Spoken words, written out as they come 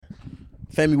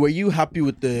Femi, were you happy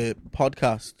with the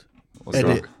podcast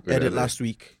edit last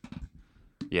week?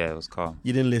 Yeah, it was calm.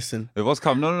 You didn't listen. It was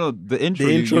calm. No. The intro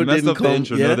The intro you messed didn't up come, the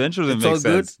intro. yeah? No, the intro didn't It's make all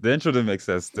sense. good? The intro didn't make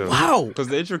sense still. Wow. Because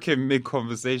the intro came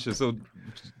mid-conversation. So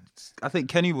I think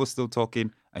Kenny was still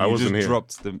talking. And I you wasn't just here.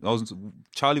 dropped them.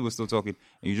 Charlie was still talking.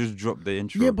 And you just dropped the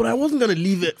intro. Yeah, but I wasn't going to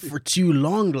leave it for too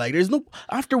long. Like, there's no...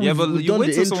 After we've but you done wait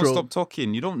the till intro... someone stop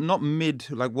talking. You don't, not mid,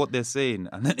 like what they're saying.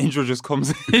 And then intro just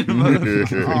comes in. You know what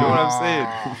I'm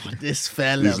saying? This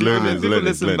fella. He's learning. People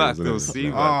listen back, they'll see,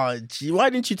 man. Oh, gee, why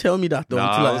didn't you tell me that, though? Nah,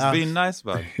 until I was asked? being nice,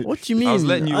 man. What do you mean? I was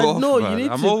letting you off, know, man. you need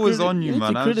I'm to always on you, need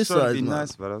man. to I'm trying to criticize, be man.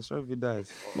 nice, man. I was trying to be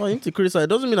nice. No, you need to criticize. It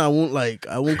doesn't mean I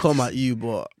won't come at you,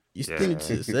 but you still need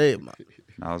to say it, man.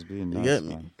 I was being nice, get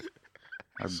me? man.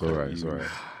 It's all right.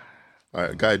 All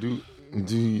right, Guy, do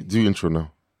intro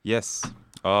now. Yes.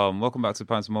 Welcome back to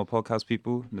Pints and More Podcast,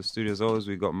 people. In the studio, as always,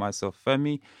 we got myself,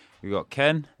 Femi. We got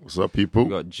Ken. What's up, people? We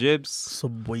got Jibs. So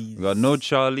boys. We got no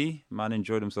Charlie. Man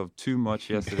enjoyed himself too much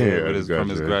yesterday from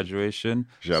his graduation.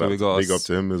 Shout out, big up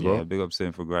to him as well. Yeah, big up to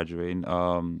him for graduating.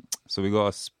 So we got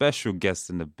a special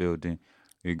guest in the building.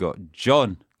 We got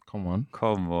John. Come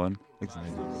on.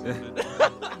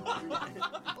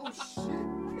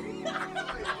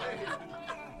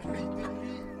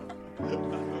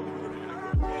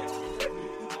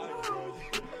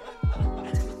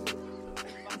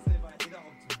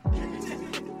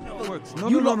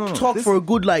 No. Talk for a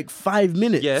good 5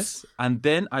 minutes. Yes, and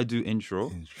then I do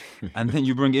intro, and then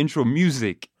you bring intro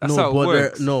music. That's how it but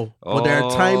works. but there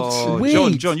are times.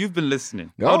 Wait, John, you've been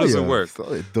listening. How does it work?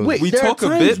 Wait, We there talk are a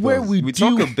times bit. where we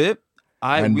talk do- a bit.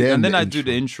 And And then then I the do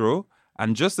the intro,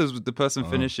 and just as the person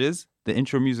finishes, the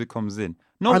intro music comes in.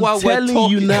 Not I'm while telling we're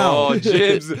you talking. now. Oh,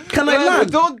 Jibs. Can I land?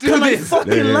 Don't do Can I this.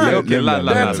 fucking land? Okay, land.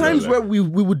 There are times where we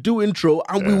would do intro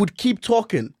and we would keep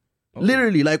talking.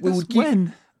 Literally, we would keep.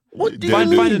 When? What do you Find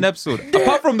mean? an episode.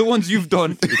 Apart from the ones you've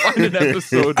done, find an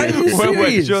episode Are you where we're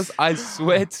serious? just, I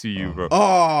swear to you, bro.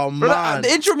 Oh Bro, man!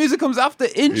 the intro music comes after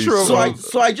intro, So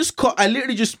bro. I just I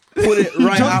literally just put it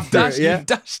right after. You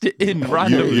dashed it in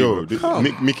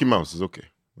randomly. Mickey Mouse is okay.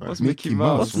 What's Mickey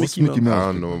Mouse? What's Mickey Mouse?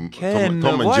 I don't know. Ken,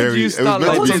 Tom and why do Jerry. you start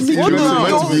like this? It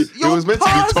was meant to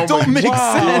be Tom don't and make It was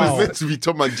sense. meant to be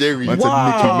Tom and Jerry. Man said Wow,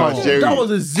 Mickey Mouse. Jerry. that was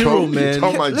a zero, man.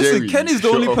 Tom and Listen, Jerry. Ken is the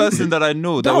Shut only up. person that I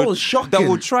know That that was shocking.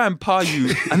 will try and par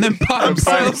you and then par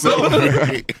himself.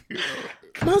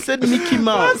 Man said Mickey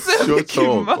Mouse. Shut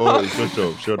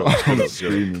up. Shut up.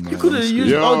 Screaming, man. You could have used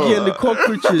Yo. Augie and the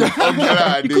Cockroaches. You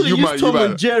could have used Tom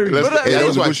and Jerry. That's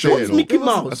what I said. What's Mickey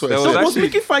Mouse? That's what There I was said. Was actually-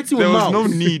 Mickey fighting There with was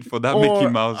Mouse? no need for that Or- Mickey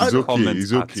Mouse It's okay, comment.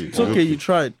 it's at okay. It's all. okay, you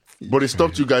tried. But it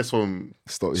stopped you guys from.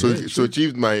 Stop, So yeah. so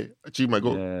achieved my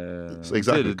goal. Yeah. So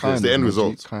exactly. Did it, That's the end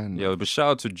result. Yeah, but shout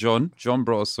out to John. John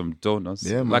brought us some donuts.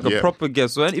 Yeah, man. Like a Yeah. proper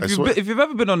guest. So if swear. you've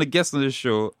ever been on a guest on this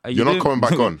show, and You're not didn't- coming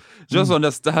back on. Just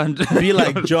understand. Be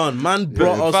like John. Man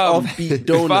brought us Fam, offbeat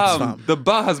donuts, fam, fam. the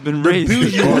bar has been raised.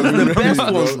 Bougie ones, the best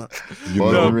ones, man.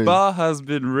 The bar has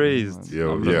been raised.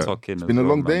 Yo, I'm yeah. just talking. It's been a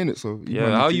long day, innit? So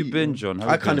Yeah, how you been, John? How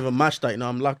I you can't been? even match that, you know.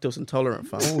 I'm lactose intolerant,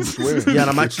 fam. Oh, swear. Yeah,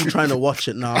 and I'm actually trying to watch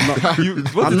it now. I'm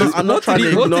not. I'm not What trying to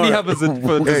did ignore he it. have as a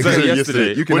for dessert exactly,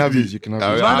 yesterday? You can What have did- these. You can have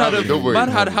Uh, these. Man don't worry. man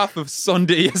had half of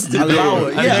Sunday yesterday. Allow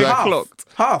it. and Yeah, he half. clocked.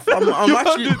 Half. I'm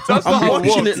actually. That's not I'm how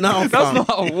watching works. it now, That's fam. not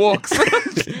how it works.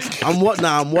 I'm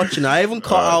watching it. I haven't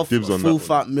cut out dibs on full that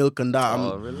fat milk and that.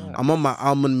 relax. I'm on my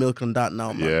almond milk and that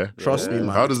now, man. Yeah. Trust me, man.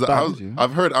 How does that?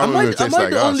 I've heard Am almond I, milk tastes am I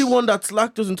like the ass. only one that's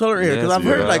lactose intolerant here? Because Yes, I've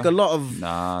heard you like are. a lot of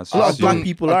Nah, a lot of black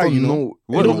people I are, don't you know. know.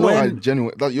 What- I don't know. when- I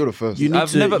genuine. That you're the first. You need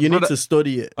I've to never- you need brother- to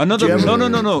study it. Another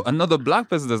Generally. no. Another black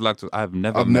person that's lactose. I've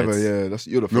never I've met. never. Yeah, that's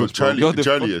you're the No, first. bro. You're the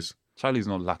Charlie fu- is. Charlie's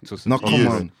not lactose. No, intolerant.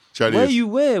 come on. Charlie Where is. you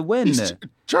where? When?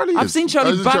 Charlie I've is. seen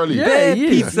Charlie How's back Charlie? bare Yeah,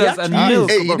 he is. pizzas and He milk.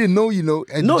 Hey, you didn't know, you know.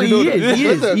 And No, did he you know is. that? He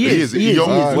is. He is. He is. Young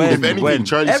is. When? If anything, When?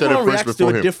 Charlie said it Everyone first reacts to before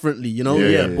it him. differently, you know. Yeah,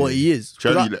 Yeah, yeah, but he is.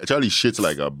 'Cause Charlie shits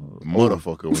like a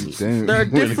motherfucker when he. Damn. there are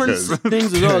when it different comes.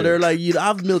 things as well. They're like you'd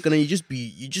have milk and then you just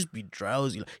be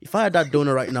drowsy. Like, if I had that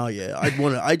donut right now, yeah, I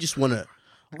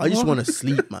just wanna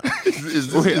sleep, man. Wait,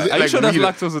 are you sure that's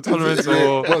lactose intolerance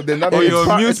or Well, then that or is your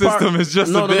part- immune it's part- system is just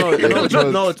no, a bit?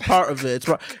 no, it's part of it.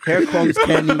 Here comes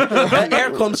Kenny.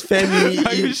 Here comes Femi.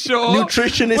 Are you sure?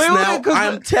 Nutritionist Wait, now. 'cause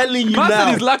I'm telling you Man said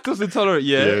now. he's lactose intolerant,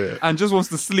 Yeah. and just wants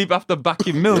to sleep after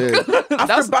backing milk.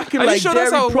 After backing are you like sure dairy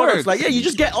that's how it products, works? like you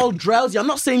just get all drowsy. I'm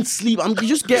not saying sleep. You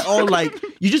just get all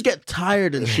you just get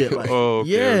tired and shit. Like, Oh, okay,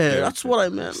 yeah, okay, that's what I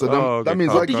meant. So Oh, that okay, means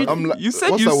calm like down. I'm like. You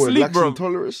said what's you that word? sleep, Lax bro.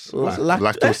 intolerance.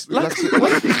 Lactose. Lactose.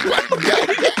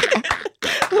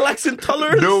 lactose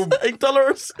intolerance. No.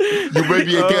 Intolerance. You may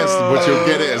be a guest, but you'll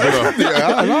get it as well.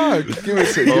 Yeah, give it a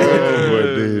second. Oh, my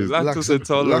days. Lactose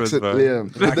intolerance, man. Yeah.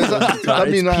 That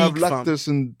mean I have peak, fam. lactose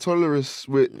intolerance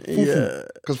with fufu. Yeah.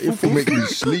 Because fufu makes me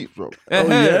sleep, bro. Oh,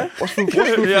 yeah? What's fufu?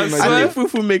 Yeah, in I I Nigeria?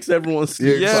 think fufu makes everyone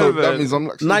sleep. Yeah, Yeah, so man. that means I'm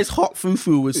like Nice hot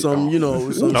fufu with some, you know,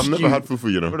 with some I've never stew. had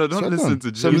fufu, you know. Brother, don't Shut listen down.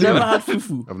 to So Jim. You never had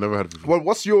fufu. I've never had fufu. Well,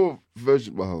 what's your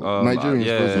version? Well, Nigerian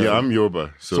yeah. version. Yeah, I'm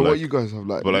Yoruba. So, So like, what you guys have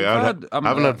like? but like, I haven't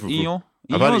had fufu. Iyon.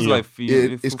 I've had Iyon's Iyon. like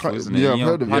It's fufu, kind- isn't it? yeah, I've Iyon.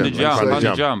 heard of it, Pounded yeah,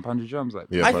 jam, jam. pounded jam's like.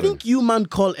 Yeah, I pardon. think you man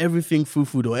call everything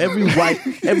fufu though. Every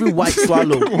white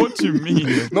swallow. What do you mean?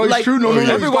 No, it's like- true. No, Oh, no, yeah.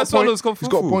 no. Every He's got white a swallow point. is called He's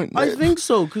got a fufu. point. I think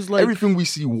so because like Everything we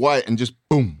see white and just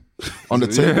boom on the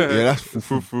table. Yeah, that's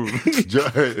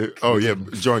Fufu. Oh yeah,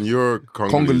 John, you're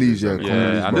Congolese, yeah. Yeah,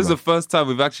 Congolese, and this is the brother. first time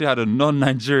we've actually had a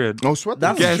non-Nigerian. No sweat.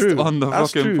 that's guest true. on the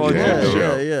That's fucking true.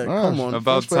 podcast. Yeah. Ah, Come on.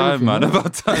 About First for time, man. everything,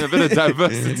 About time. A bit of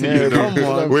diversity. Yeah, you know? come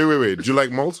on. Wait. Do you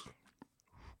like malt?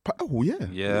 Oh yeah.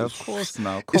 Yeah, of course.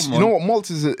 Now, It's, come you on. know what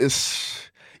malt is?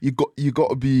 You got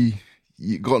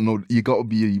to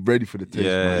be ready for the taste.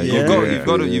 Yeah, man. you've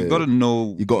got to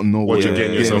know You got to know What you're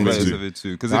getting yourself the into. of it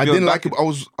too. Because I didn't like it.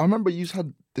 I remember you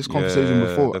had this conversation Yeah,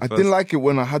 before. the I first- didn't like it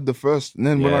when I had the first, and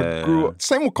then when I Yeah. grew up,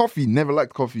 same with coffee. Never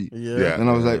liked coffee. Yeah. And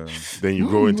I was like, Then you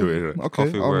go into it. Right? okay,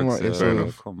 Coffee I'm works. right. Yeah, fair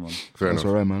enough. Come on. Fair That's enough.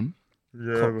 alright, man.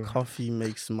 Coffee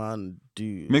makes man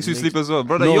do. Makes you sleep as well,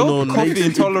 brother. No, You're no, coffee makes-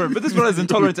 intolerant, but this brother is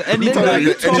intolerant to anything. Nigga, are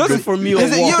you Anything. talking for me or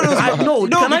Is it you? what? No,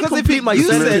 can I because if complete it- my you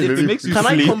said sentence? if it makes you Can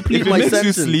I sleep, complete if it my makes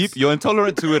sentence? you sleep, you're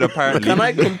intolerant to it apparently. Can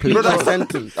I complete my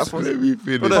sentence? That's what we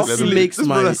finish. Brother, Coffee sleep- makes this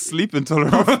my- brother's sleep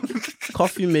intolerant.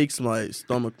 Coffee makes my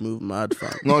stomach move mad,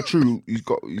 fam. No, true. He's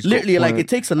got Literally, like it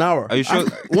takes an hour. Are you sure?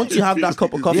 Once you have that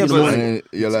cup of coffee Yeah, in the but- morning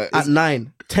You're like, at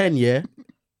 9, 10, yeah,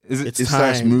 Is it? it's it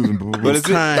starts time. moving, bro. But is it-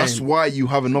 That's why you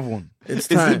have another one. It's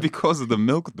Is time. it because of the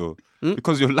milk though?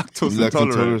 Because you're lactose Like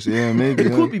intolerant. intolerance, yeah, maybe.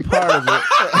 It could be part of it.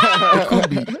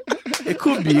 It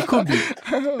could be.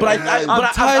 But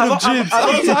I'm tired of gyms.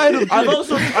 I'm tired of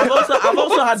I've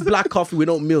also had black coffee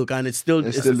without milk, and it's still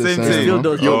It's still the same same. thing. It still man.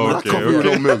 does. Yo, Oh, black okay, coffee okay.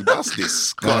 without milk. That's Yeah,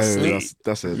 disgusting.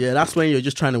 that's it. Yeah, that's when you're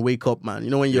just trying to wake up, man.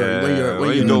 You know when you're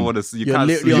when you don't want to. You you're can't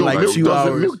literally sleep. on like milk 2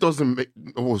 doesn't, hours. milk doesn't make.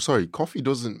 Oh, sorry. Coffee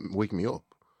doesn't wake me up.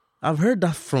 I've heard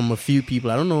that from a few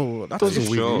people. I don't know. That doesn't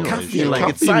wake me up. caffeine, like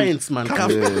it's Caffeine- science, man.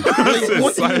 Caffeine. Like,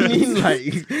 what do you mean,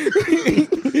 like?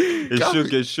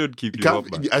 It should keep you up,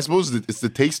 man. I suppose it's the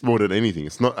taste more than anything.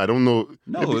 It's not. I don't know.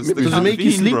 No, it's maybe the Does it make you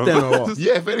caffeine, sleep bro. then or what?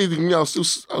 Yeah, if anything, me, I'll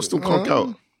still conk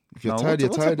out. If you're Now, tired, you're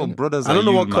what tired. type of innit? brothers I don't are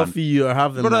know you, what man? coffee you're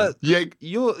having, Brother, man. Yeah,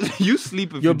 you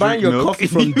sleep if You're you buying drink your milk. coffee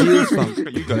from Deals, fam.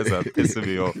 You guys are pissing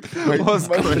me off. Like, What's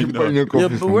man, going you're buying on? your coffee Yeah,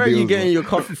 but from where are you Deals, getting man. your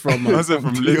coffee from, I man? said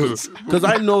from Lidl. Because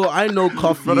I know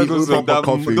coffee. Brother goes to proper that,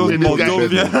 coffee, those man. This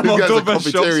guy- Moldovan this guy's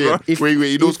a shops, bro. coffeetarian. Wait,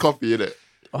 he knows coffee, innit?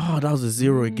 Oh, that was a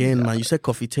zero again, man. You said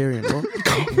coffeetarian,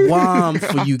 bro. Wham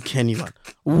for you, Kenny, man.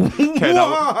 Ken,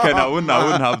 I wouldn't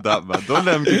have that, man. Don't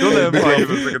let him buy you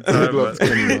the second time,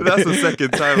 man. That's the second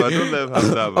time, man. Don't let him have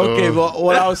that, man. Okay, but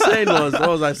what I was saying was, what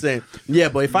was I saying? Yeah,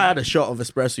 but if I had a shot of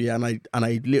espresso, yeah, and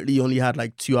I literally only had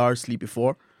like 2 hours sleep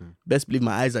before, best believe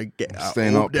my eyes are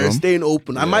Staying up, they're bro. staying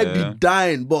open. I might Yeah. be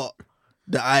dying, but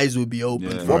the eyes will be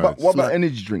open. Yeah. What about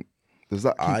energy drink? Does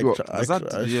that keep you up? Is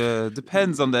that, yeah,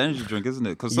 depends on the energy drink, isn't it?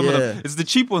 Because some of Yeah. them, it's the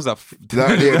cheap ones that.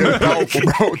 They're powerful,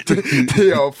 bro.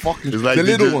 They are fucking It's like the you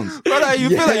little just- ones. Brother, you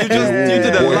feel like you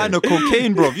did a line of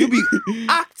cocaine, bro. You be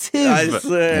active. I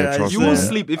swear, trust You me. won't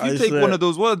sleep if you take one of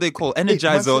those. What are they called?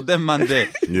 Energizer or them man there.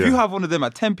 If Yeah. you have one of them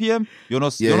at 10 p.m., you're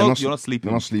not Yeah, you're not you're sleeping.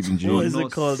 You're not sleeping, G. What is not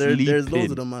it called? There's loads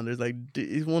sleeping. of them, man. There's like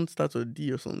one starts with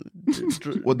D or something.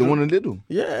 What, the one in little?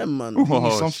 Yeah, man.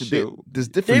 Oh, Something shit. there's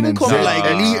They different even names. come in Nah. like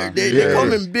liter. They Yeah.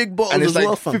 come in big bottles and it's as like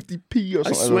well, fam. 50p or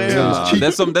something. swear, like that. man. It's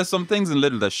cheap. There's some things in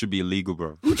Lidl that should be illegal,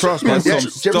 bro. Trust me. There's Yeah, some do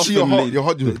you ever stuff see your in hot? Lidl. Your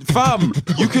hot. Fam,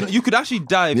 you could actually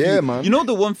die. If Yeah, you, man. You know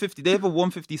the 150? They have a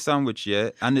 150 sandwich, yeah,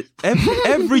 and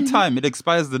every time it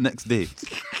expires the next day.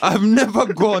 I've never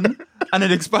gone and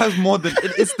it expires more than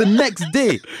it's the next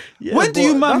day. Yeah, when do but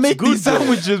you man that's make good, these though.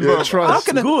 sandwiches, Yeah, bro? trust. How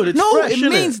can That's good. It's no, fresh, it innit?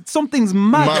 means something's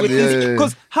mad, Mad, with yeah, this. yeah.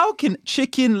 Because how can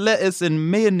chicken, lettuce, and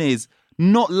mayonnaise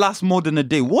not last more than a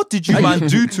day? What did you man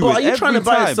do to But it? are you trying to every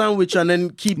buy a time? sandwich and then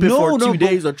keep it for 2 but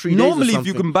days or 3 days? Normally, or if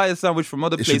you something? can buy a sandwich from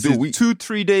other It should do places, a week.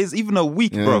 2-3 days, even a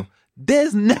week, Yeah. bro.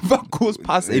 Theirs never goes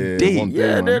past a day. one day,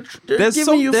 Yeah, man. they're There's giving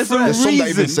some, you there's a fresh. some that even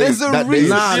reason. say There's a that they- reason.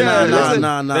 Nah, Yeah,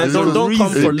 there's a Don't come reason.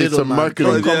 for It's little, a man. marketing.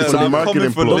 Don't come Yeah, It's for a I'm marketing coming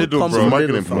for ploy. little, Don't It's a come for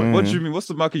marketing little, ploy. fam. What do you mean? What's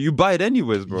the market? You buy it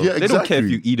anyways, bro. Yeah, They don't care if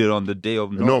exactly. you eat it on the day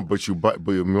of No, but you're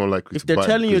more likely If to they're buy it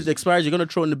telling you because- it's expired, you're gonna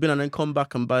throw it in the bin and then come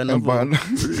back and buy another And one.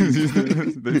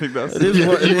 They think that's It is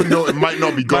what it even is. though it might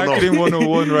not be gone marketing off.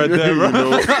 101 right there, bro. You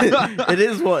know? It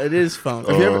is what it is, fam.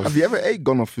 Have you ever ate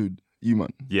gone off food? You man.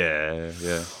 Yeah.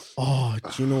 Oh,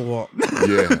 do you know what?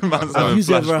 Yeah. Man's Have having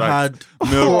you ever flashbacks. had?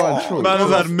 Milk. Man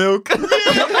has had milk.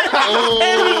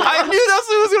 I knew that's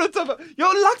what I was going to talk about. Yo,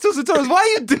 lactose intolerance, why are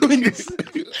you doing this?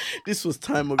 This was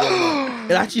time ago.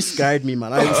 Man. It actually scared me,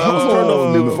 man. I was turned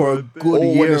off milk for a good when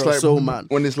year it's or like so, man.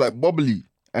 when it's like bubbly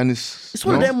and It's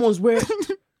one of them ones where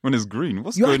When it's green,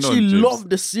 what's you going actually on, James? love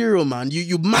the cereal, man.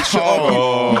 You mash it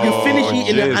up, you finish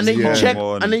eating it, and then you James, check, come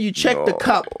on. and then you check the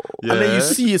cup, and then Yeah. you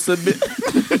see it's a bit.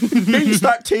 Then you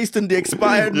start tasting the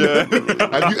expired milk.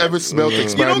 Have you ever smelled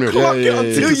expired milk? clock it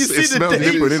until you see it the smells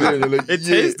taste. different, innit? It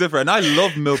tastes different. I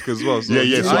love milk as well. So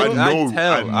Yeah. So I know.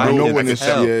 I know can when it's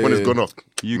tell. when it's gone off.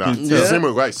 You Nah. can It's tell. the same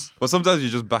with rice. But sometimes you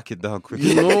just back it down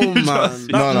quickly. No, man. That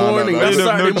No. morning, that You have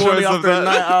Saturday no morning choice of after a that.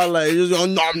 night out, like, you just go,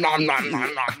 nom, nom, nom, nom,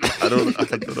 nom. I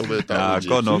don't know where that Nah,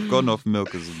 would gone off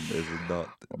milk is not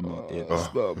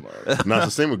it. Nah, it's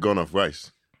the same with gone off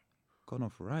rice. Gone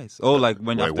off rice. Oh, like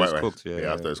when Like after white it's rice. cooked.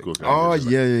 Yeah, After it's cooked. Oh It's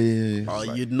like- yeah. Oh,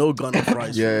 you'd know gun of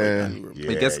rice. Yeah.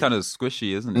 Yeah. It gets kind of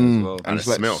squishy, isn't it? As well. And it's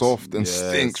it like smells. soft and Yes.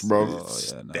 stinks, bro. Oh,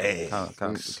 yeah, no,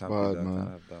 can't It's do bad, that, man. can't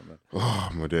have that, man. Oh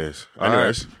my days. All right.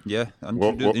 Anyways, Yeah,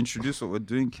 What- introduce what we're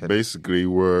doing, Ken. basically,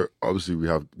 we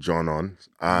have John on,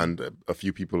 and a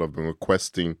few people have been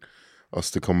requesting us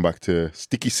to come back to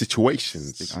sticky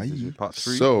situations. Part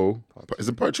 3. So, is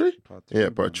it part 3? Part three, Yeah,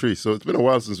 part 3. So it's been a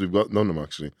while since we've done them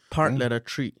actually. Part letter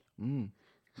treat.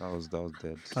 That was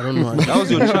dead. I don't know. That was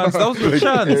your chance. That was your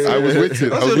chance. I was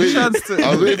waiting. I That was was your waiting. chance to.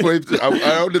 I was waiting for him to.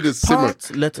 I ordered this simmer.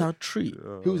 Part letter treat.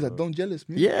 Who was that? Don't jealous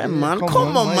me. Yeah, man.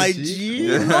 Come on, my G.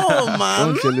 No, man.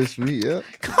 Don't jealous me. Yeah.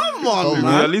 Come on, At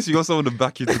man. least you got someone to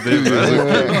back you today,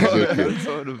 man. It's okay.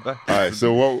 Someone to back All right.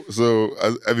 So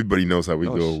as everybody knows how we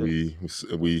Oh, go.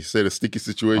 shit. We say the sticky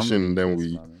situation, and then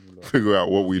we figure out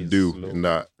what we do in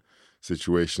that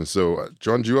situation. So,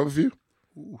 John, do you have a few?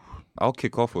 I'll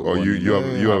kick off with Or one. you have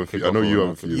I'll a kick few. I know off you with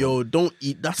have a one. few. Yo, don't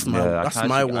eat. That's my. Yeah, I that's can't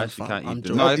my actually- I one. actually fam. can't I'm eat them.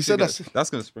 joking. No, I He said think that's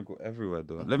gonna sprinkle everywhere,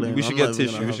 though. Yeah, We should I'm get not even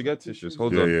tissue. gonna We should get tissues.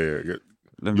 Hold Yeah, on. yeah.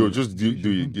 Let Yo, me- just do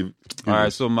you give? All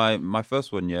right. So my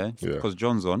first one, yeah, Yeah. because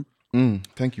John's on.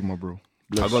 Thank you, my bro.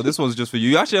 But this one's just for you.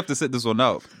 You actually have to sit this one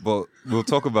out, but we'll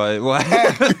talk about it. Why?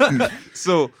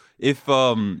 So if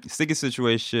sticky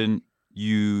situation,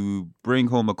 you bring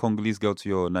home a Congolese girl to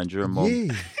your Nigerian mom.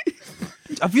 Yeah.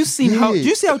 Have you seen how? Do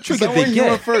you see how triggered that they when you were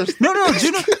get? first? No.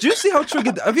 Do you see how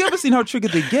triggered? Have you ever seen how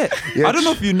triggered they get? I don't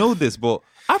know if you know this, but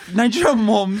Nigerian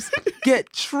moms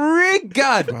get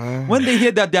triggered when they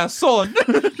hear that their son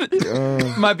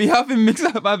might be having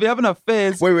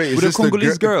affairs Wait, with is a this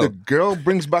Congolese if girl. the girl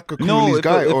brings back a No, Congolese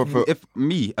guy, or if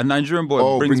me, a Nigerian boy,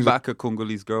 Oh, brings brings back a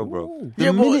Congolese girl, bro. The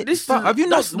Yeah, but minute- this Fam, is- have you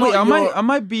not? that's Wait, not your-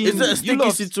 am I being? Is it a you sticky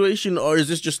lot- situation or is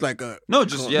this just like a? No,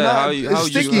 just yeah. Nah, how you? it's How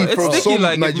sticky you? for some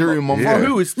Nigerian mom. For Yeah.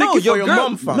 who? It's sticky No, for your girl,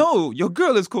 mom, fam. no, your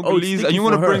girl is Congolese, sticky and you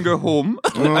want to for her. bring her home,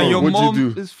 and your what'd you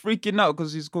mom do? is freaking out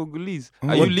because she's Congolese. Are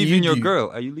What you do leaving you your do? girl?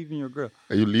 Are you leaving your girl?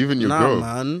 Are you leaving your Nah, girl?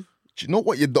 man. Do you know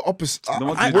what? You're the opposite. know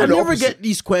what I you do? never opposite. get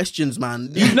these questions, man.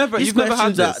 You've never had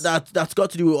questions this? that's got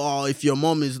to do with if your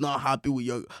mom is not happy with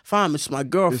your fam. It's my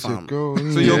girl, It's a fam. girl.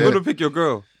 So you're going to pick your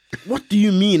girl? What do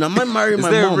you mean? Am I marrying Is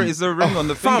my there mom? is there a ring on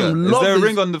the fam, finger? Is love there a is-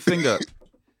 ring on the finger?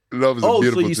 Love is a Oh, so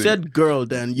beautiful you thing. said girl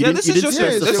then? You Yeah, didn't, this you is didn't just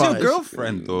that's specify. your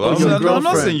girlfriend, though. Oh, I'm your not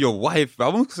girlfriend. saying your wife. I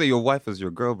won't say your wife as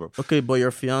your girl, bro. Okay, but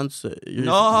your fiance.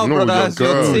 No, No, brother, your it's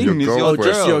your girl, thing. your It's your girlfriend.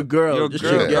 girl. Just your girl, Your just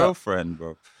girl, your girl. girlfriend,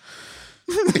 bro.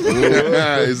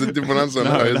 It's a different answer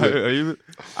now, isn't it? Are you?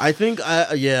 I think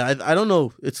I don't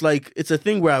know. It's like it's a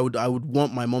thing where I would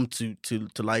want my mom to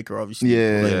like her, obviously.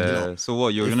 Yeah. Like, you Yeah. know, So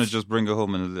what? You're gonna just bring her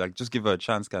home and like just give her a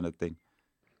chance, kind of thing.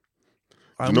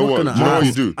 I'm know not what- gonna do you know what you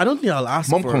ask. do? I don't think I'll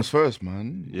ask. Mom for comes first,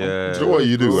 man. Yeah. Do you know what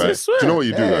you do, right? swear. Do you know what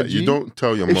you do, Yeah, right? You G. don't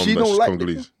tell your If mom she that don't she's like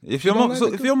Congolese. If your You don't mom, like so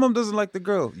the if girl? your mom doesn't like the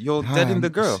girl, you're deading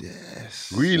the girl.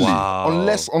 Yes. Really? Wow.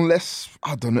 Unless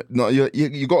I don't know. No,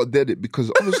 you got to dead it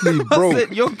because obviously, bro.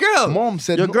 That's it, your girl. Mom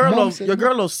said Your girl mom of said your no.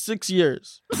 girl of 6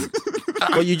 years,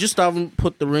 but you just haven't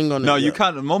put the ring on it. No, you yet.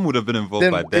 can't. Mom would have been involved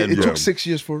Then by then. it bro. took 6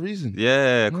 years for a reason.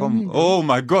 Yeah, come. Oh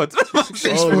my god.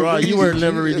 Oh right, you were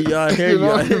never really. Yeah, I hear You know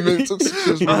you. what I mean? It took 6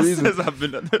 years for a Man reason. says I've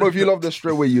been. But if you love that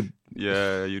straight away, you'd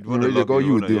Yeah, you'd want to ready to love go, it,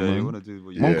 you would wanna- do it, yeah, man. you want to do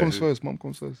what you mom wanna comes do. first. Mom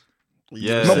comes first.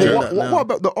 Yeah. No, Say but that what now.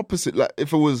 about the opposite? Like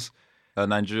if it was a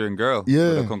Nigerian girl Yeah,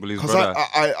 with a Congolese because brother.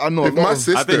 I know. If my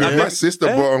sister, I if my think- sister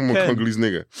brought home a Ken. Congolese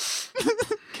nigga,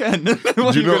 Ken,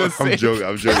 what do you you know? gonna say?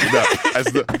 I'm joking. No,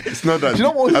 it's not that. Do you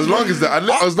know what- As long as that,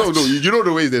 no, you know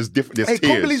the way there's different. There's Hey,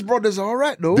 tiers. Congolese brothers are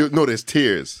alright though. No, there's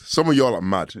tiers. Some of y'all are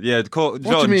mad. Yeah, do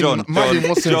you mean, John. mad in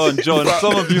what sense?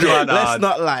 Some of you man are. Let's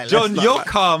not lie. John, you're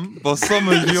calm, but some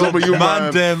of you man.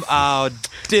 man them are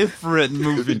different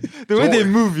moving. The way they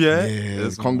move, Yeah,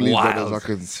 it's Congolese brothers, I wild.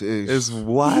 can say. It's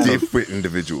wild. Different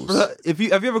individuals. Brother, have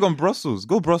you ever gone Brussels?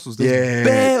 Go Brussels. There's Yeah.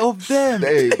 bare of them.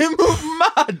 Hey. They move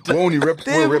mad. We're only They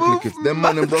we're move replicates. Them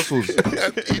man in Brussels.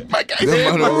 My guy.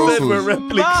 Them man in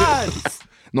Brussels. Mad.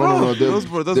 No. Those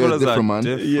They're brothers are different, man.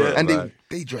 different, And man.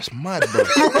 they dress mad, bro.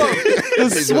 The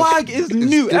swag is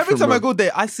new. Every different, time I bro. go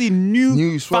there, I see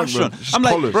new swag, fashion. bro. Just I'm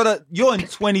like, colours. brother, you're in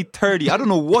 2030. I don't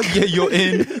know what year you're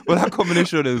in, but that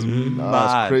combination is mad.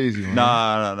 that's crazy, man.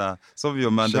 Nah. Some of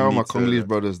your man. Shout out my Congolese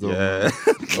brothers, though. Yeah.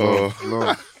 Oh,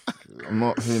 Lord, I'm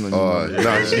not hating on you. oh, man.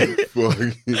 nah, shit.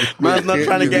 Man's not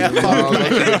trying to get Nah, hot. I'm not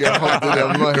trying to get hot today.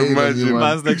 I'm not hating on you, Imagine, man.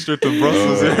 Man's next trip to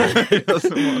Brussels. He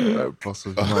doesn't want-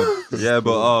 Brussels, man. Yeah,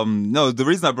 but no, the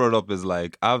reason I brought it up is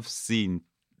like I've seen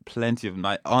plenty of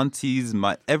my aunties,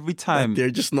 every time They're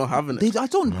just not having it. I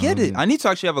don't get it. I need to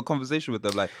actually have a conversation with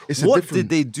them. Like, It's a what different- did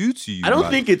they do to you? I don't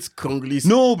man? think it's Congolese.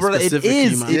 No, brother, it specifically,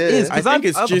 is. man. It is. I 'Cause think I've-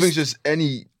 it's I think it's just just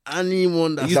any.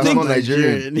 anyone that's You That's think- not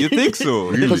Nigerian. You think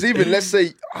so? Because even let's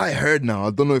say I heard now,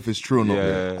 I don't know if it's true or not.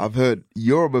 Yeah. I've heard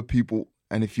Yoruba people,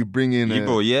 and if you bring in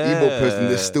Igbo, a yeah. Igbo person,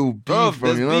 there's still beef Bro, from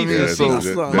there's you know what I beef, mean. yeah, So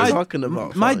that's what My- I'm talking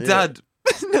about. My fam, yeah. dad,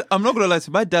 I'm not gonna lie to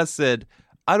you. My dad said,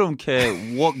 "I don't care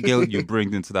what girl you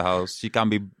bring into the house. She can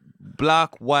be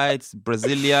black, white,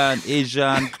 Brazilian,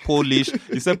 Asian, Polish."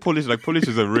 He said Polish, like Polish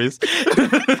is a race.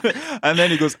 And then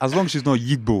he goes, "As long as she's not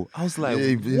Igbo." I was like, yeah,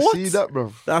 you "What? see that,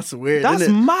 bro? That's weird. That's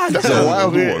isn't it? mad. That's a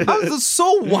wild one. That's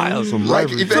so wild. Like,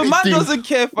 if So man anything, doesn't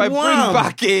care if I Wow.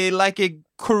 bring back a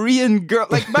Korean girl.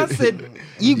 Like man said,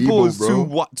 Igbo is bro. too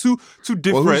Well,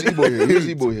 different. who's Igbo here? Who's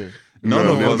Igbo here? None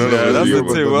of No, us. none of Yeah, us that's the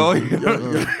Yoruba thing.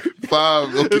 brothers. Well,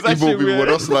 fam, okay, It's actually Igbo people, weird. we're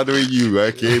not slandering you,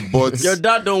 okay? But Your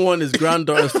dad don't want his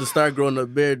granddaughters to start growing a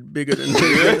beard bigger than his.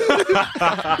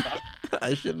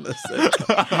 I shouldn't have said.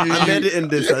 I'm editing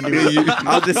this anyway.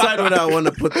 I'll decide whether I want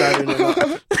to put that in or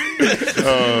not.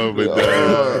 oh,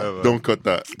 but don't cut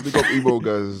that. Big up Igbo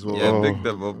guys as well. yeah, Oh. pick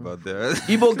them up out there.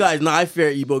 Igbo guys, I fear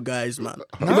Igbo guys, man.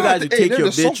 Nah, Igbo guys will hey, take they're your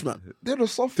the bitch, soft- man. They're the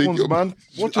soft Take ones, your- man.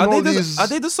 Watching Are all they, these. are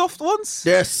they the soft ones?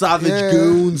 They're savage Yeah.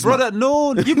 goons, man. Brother,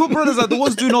 no. Igbo brothers are the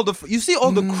ones doing all the. You see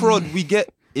all the crud we get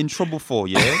in trouble for,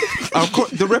 yeah?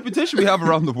 The reputation we have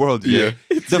around the world, yeah?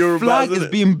 The Yoruba, flag isn't is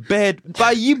it? being bared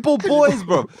by Igbo boys,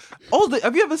 bro.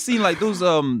 Have you ever seen like those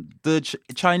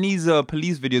Chinese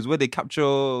police videos where they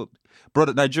capture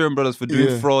Nigerian brothers for doing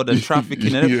Yeah. fraud and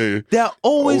trafficking? And Yeah. They're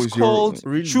always Always called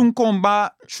Really?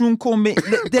 Chunkomba,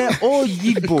 Chunkome. They're all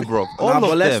Igbo, bro. All Nah, of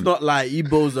but let's them. not lie.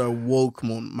 Igbos are woke,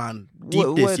 man. Deep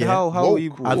Wait, this, yeah. how Woke.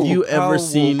 Igbo? Have you How ever woke,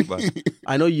 seen? man?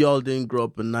 I know y'all didn't grow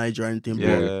up in Niger or anything, but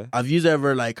Yeah. have you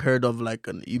ever like heard of like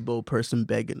an Igbo person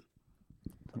begging?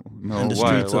 No, in the why?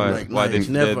 streets of, Why? like, Why? Nice.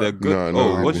 They're Never. good. No,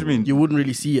 Oh, what do you mean? You wouldn't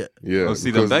really see it. Yeah. Oh,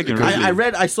 see them begging, because-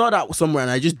 really? I saw that somewhere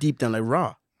and I just deeped and like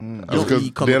raw. You don't because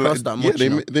really come they're across like- that yeah, much. they, you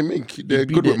know? they're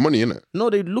beat good with it. money, innit? No,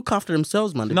 they look after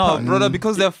themselves, man. They No, pack. brother,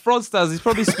 because they're fraudsters. He's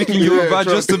probably speaking Yeah, Yoruba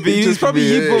just to be. He's just to probably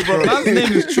be, Igbo, yeah, bro. Man's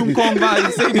name is Chunkomba.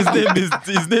 He's saying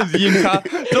his name's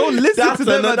Yinka. Don't listen That's to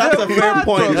them. that's a They're fair mad,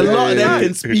 point. bro. A lot of They're them mad.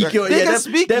 can speak. They can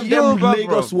speak them Yoruba,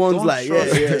 Lagos bro. ones, Don't like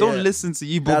trust- yeah. Don't listen to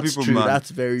Igbo That's people, true. man.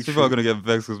 That's very People are true. gonna get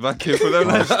vexed because back here for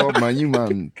them. Oh, stop, man. You,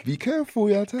 man. Be careful,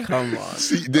 yeah. Come on.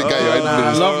 See, the guy,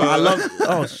 I love.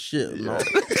 Oh shit, no.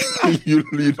 you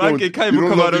Back don't, here can't you even don't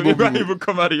come love out of Igbo you. Can't people. even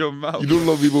come out of your mouth. You don't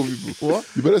love Igbo people. What?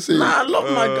 You better say. Nah, I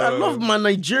love my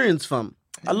Nigerians, fam.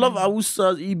 I love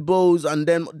Awusas, Igbos, and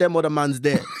them other mans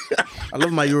there. I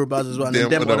love my Yorubas as well, and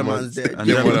them other mans there. And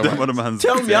Yeah, then whatever. them other man's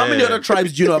Tell me, how many there. other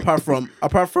tribes do you know apart from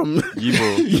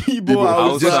Igbo, Igbo,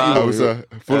 Hausa, Hausa? Hausa,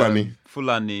 Fulani.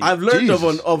 Fulani. I've learned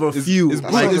Jesus. of a few. It's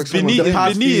like, it's some of Bini. the It's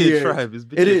past Bini few a years. tribe. It's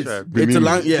Bini It a is. tribe. It's a Benin.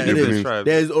 lang. Yeah, it Yeah, is. Benin. Tribe.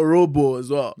 There's Orobo as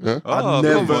well. Huh? Oh, I've come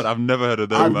never- on. I've never heard of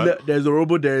them, man. There's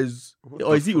Orobo. There's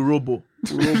is it Urobo?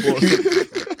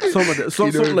 Urobo. Some of the, You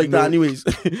something don't like know. that. Anyways,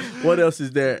 what else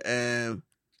is there?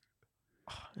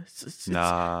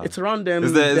 It's around them.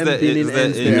 Is there, them Benin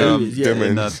ends there. Anyways, yeah. them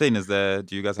in ends. thing, is there,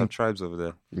 do you guys have tribes over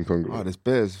there? In Congo. Ah, there's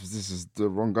bears. This is the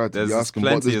wrong guy to There's be asking.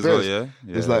 plenty But as there's well, bears.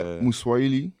 yeah? There's like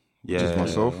Muswahili. Yeah. Just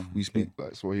myself. We speak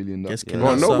like Swahili and that. Yes, Oh,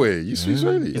 no Kinasa. way. You speak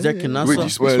Swahili? Is that Kinasa? Wait, you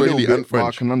speak Well, a little Swahili bit, and but I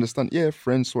French? can understand. Yeah,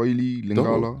 French, Swahili,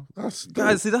 Lingala. That's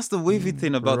Guys, see, that's the wavy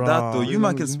thing about that, though. You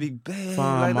man can speak bare.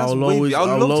 Fam, That's I'll wavy. always, I'd I'll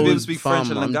love to be able to always, speak fam, French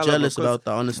and I'm Lingala. jealous because about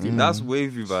that, honestly. That's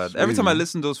wavy, man. Every time I wavy.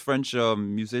 listen to those French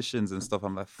musicians and stuff,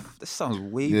 I'm like, this sounds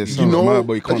wavy. Yeah, You sounds know, mad,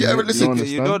 but you can't have you ever you listened don't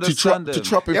to- You understand. don't to trap understand to them.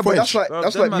 trap in Yeah, but French. that's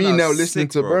Bro, like them me man now are listening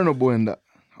sick, to bro. Burna Boy and that.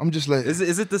 I'm just like, Is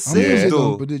it the I'm same just like,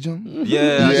 though? but they jump.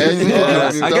 Yeah,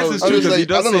 Yeah, I guess it's I'm true just because he like,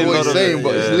 does I don't say know a what lot he's of saying, it.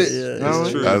 but it's Yeah, lit. yeah, You know It's what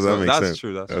I true. mean? That makes That's sense.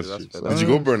 true. That's That's fair. true. Did you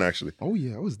go burn actually? Oh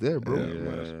yeah, I was there, bro.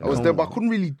 Yeah. I was there, but I couldn't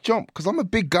really jump because I'm a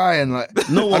big guy and like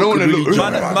No I one don't want to could look. really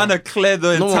Man are clear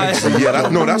the No one entire. can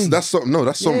Yeah, that's something. No,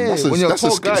 that's something. Yeah, That's a, when you're a that's a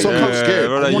tall guy, something yeah. I'm scared.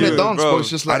 Bro, I want you- to dance, bro. but it's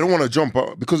just I like don't want to jump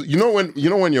out because you know when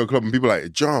you're a club and people are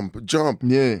like jump.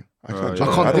 yeah. I Oh, can't yeah. jump.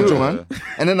 I can't I do don't it, jump. man.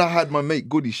 And then I had my mate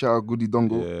Goody, shout out Goody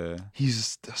Dongo. Yeah,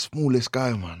 He's the smallest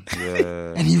guy, man.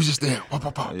 yeah. And he was just there. Wap,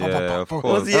 wap, wap, Yeah, wap, wap, of wap.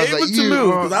 course. Was he I was able like, to you, move?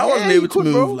 bro. Because I wasn't Yeah, able he to could,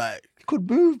 move. bro. Like He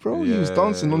could move, bro. He was Yeah,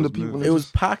 dancing he on the was people. moving. it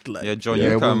was packed. Like Yeah, John, Yeah, you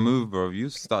well- can't move, bro. You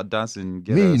start dancing,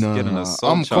 get Me, a, nah. get an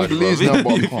assault I'm charge, bro. Congolese now,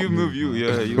 but I If can't you move, move, you, man.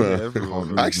 yeah, you get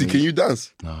everyone. bro. Actually, can you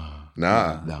dance?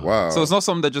 Nah. Wow. So it's not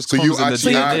something that just So comes you in the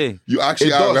actually DNA. you actually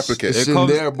It are does. replicate. It's It in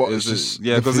comes- there, but is it's just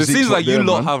yeah, the because it physique's seems not like you there,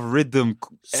 lot man. have rhythm.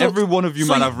 So- Every one of you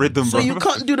so man you- have rhythm, So bro. you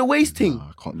can't do the waist thing.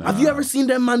 I can't. Have you ever seen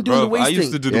them man doing Bro, the waist I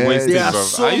used thing? to do the Yeah, waist they thing, are bro.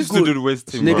 so I used to good. do the waist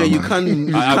thing, Nigga, bro. you can't.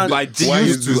 You I can't. used to. Why I is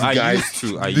used this to. I guy- used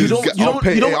to. I You used don't. to. You I'll don't.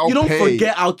 pay- You don't. I'll You don't pay.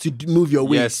 forget how to move your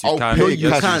waist. Yes, you I'll can. pay Yes, you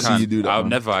you can can. see you do that, I'll man.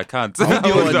 never. I can't. Video I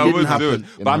didn't wouldn't do happen.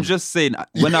 it. But I'm just saying,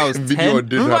 when I was Video 10, didn't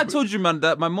remember I happen. told you, man,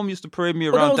 that my mom used to parade me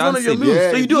Oh, that around was one of your dancing. moves.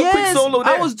 Yeah. So you do a quick solo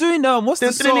there. I was doing what's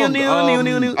the song? I will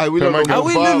Come on, look I Come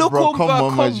will bar, look bro. on Come back,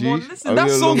 on, my come G. on. Listen, I that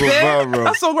will song look there, bar, bro.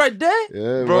 that song right there,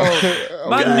 Yeah, bro.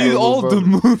 Man Okay. knew all the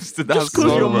moves to that Just because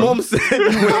song, your bro. mom said.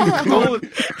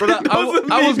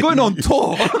 I was going on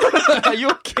tour. Are you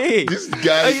okay? This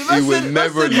guy, Hey, he man will said-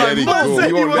 never man said let my it mom go. said He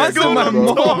he won't was let it going go, on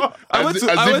bro. tour. As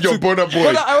if you're Burna Boy.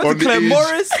 Brother, I went on to the Claire age-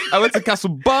 Morris. I went to Castle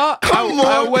Bar.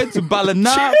 I went to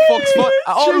Ballina, Foxford,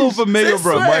 all over Mayo,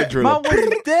 bro. My Man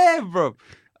was there, bro.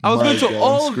 I was My going to God,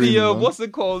 all I'm the screaming, man. what's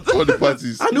it called? All the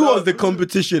parties. And who was the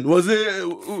competition? Was it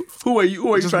who are you?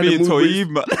 Who are you Just trying me to and move with? Toyib,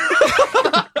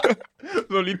 man. There's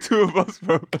only two of us,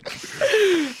 bro.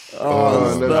 Oh,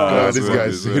 let's nah, go. this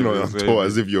guy's Wait, on wait. tour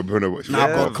as if you're Burna Boy. Nah, Yeah,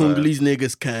 but man. Congolese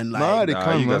niggas can like. Nah, they Nah,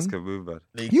 can, you guys man. can move, man.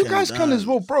 they You guys can dance. as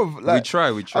well, bro. Like, We try.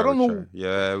 I don't we know. try.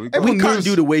 Yeah, we Everyone We can't knows-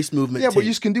 do the waist movement. Yeah, but thing.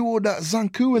 you can do all that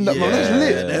Zanku and that, man. Yeah, That's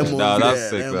lit. them Nah, ones, that's yeah,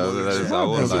 sick. them That ones, is- yeah. I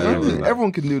won't That's lie, I right. won't lie.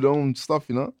 Everyone can do their own stuff,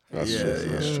 you know. That's Yeah, true. yeah.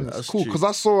 That's true. It's cool because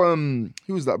I saw who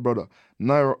was that brother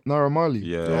Naira Marley.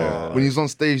 Yeah. When he's on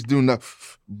stage doing that,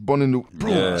 bunning the bro.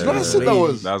 Yeah. Do you know what I said that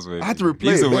was? That's wavy. I had to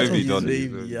replay He's it. a That's wavy He's done.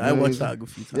 wavy. Yeah, I watched that a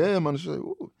few times. Yeah, man. It's like,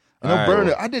 ooh. You know, Alright, Burner.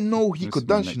 well, I didn't know he This could is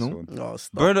the dance. You next know. one. Oh,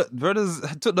 stop. Brothers,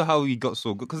 I don't know how he got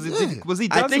so good because was he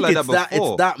I dancing think like it's that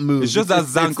before? It's that move. It's just that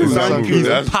It's Zanku. the Zanku. He's,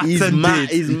 That's- he's mad.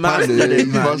 He's mad. patented it.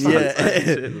 Man. He's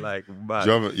Yeah. like mad.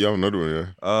 You have another one,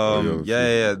 yeah?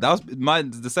 Yeah. That was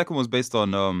mine. The second was based on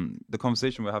the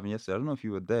conversation we were having yesterday. I don't know if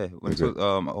you were there. When Okay.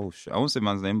 oh shit, I won't say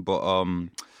man's name, but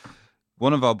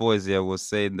one of our boys here was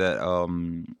saying that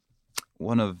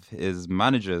one of his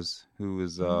managers,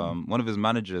 who's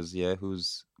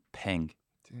Peng,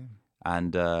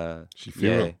 and She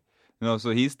female. you know, so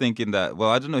he's thinking that. Well,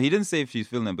 I don't know. He didn't say if she's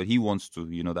feeling it, but he wants to,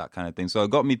 you know, that kind of thing. So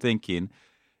it got me thinking,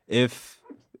 if.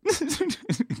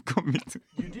 Got me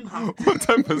what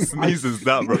type of sneeze is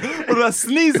that, bro? Bro, that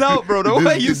sneeze out, bro.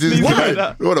 Why are you sneezing like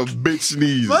that? What a bitch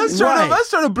sneeze. Man's Why?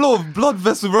 trying to blow a blood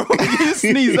vessel, bro. You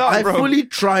sneeze out, I bro. fully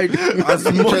tried as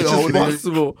much as hold it.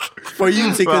 possible for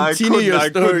you to Bro, I continue your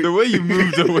couldn't. story. The way you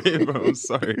moved away, bro. I'm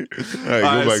sorry. Alright, go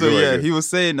Alright, back, so go yeah, back. he was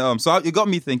saying. So it got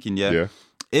me thinking. Yeah.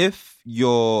 If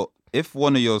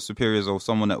one of your superiors or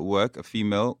someone at work, a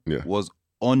female, Yeah. was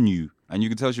on you, and you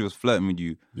could tell she was flirting with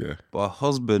you, Yeah. but her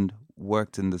husband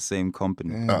worked in the same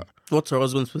company. What's her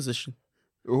husband's position?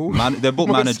 They're both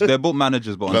managers,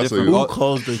 but on That's different. what Who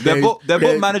calls the? They're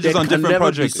both managers on different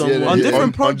projects. Yeah, On yeah. different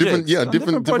On projects.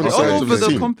 different projects. sides All of over the the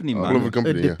team. company, All man. over the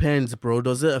company, It yeah. depends, bro.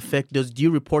 Does it affect? Do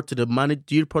you report to the manager?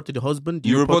 Do you report to the husband? Do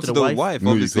You report to the wife, No,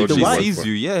 you obviously. If report she to the sees wife.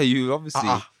 you, yeah, you obviously.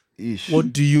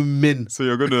 What do you mean? So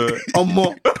you're gonna.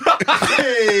 Omo.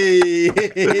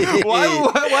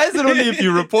 Why is it only if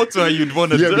you report to her you'd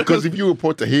want to? Yeah, because if you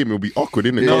report to him, it'll be awkward,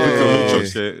 innit? No, Yeah.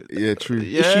 okay. Yeah, true.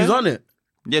 Yeah, She's on it.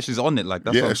 Yeah, she's on it. Like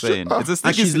that's Yeah, what I'm sure. saying. It's a And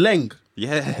sticky. she's leng.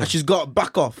 Yeah, And she's got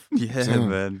back off. yeah,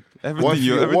 man.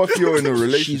 Everything What if you're in a She's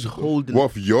relationship? holding. What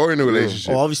if you're in a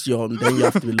relationship? Oh, obviously, then you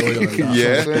have to be loyal. And that.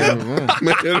 Yeah.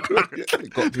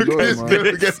 Got to be loyal,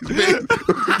 man.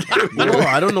 No,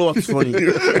 I don't know what's funny.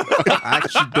 I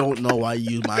actually don't know why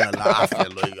you man laugh.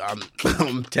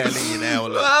 I'm telling you now.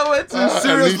 Like, I went too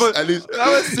serious, but at least. I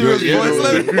was serious, Yeah, boys.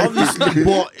 no, Like, obviously,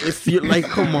 but if you like,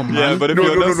 come on, man. yeah, but if No,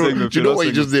 you're no, not no, single, no. if Do you you're know what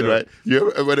not you just did, single, right?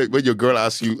 You ever, when your girl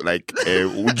asks you, like,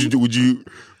 would you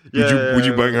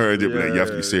bang her? And they'll be like, you have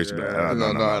to be serious. You'll be like,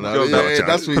 No. Yeah,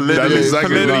 That's what That is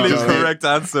exactly what politically you just did. correct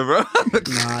answer, bro.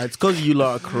 Nah, it's because you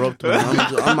lot are corrupt, man.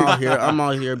 I'm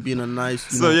out here being a nice.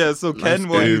 So yeah, so Ken,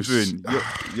 what are you babes. doing?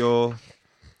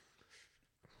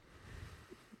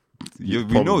 We know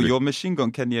Probably. you're machine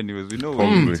gun Kenny anyways. We know what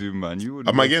Probably. you do, man. You would.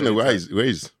 Am I getting a raise?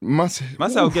 massive.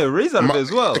 Must have get a raise out of it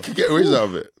as well. I can get a raise out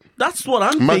of it. That's what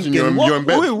I'm Imagine thinking. you're in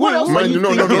bed. What else are Man, you no.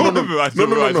 thinking?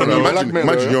 Imagine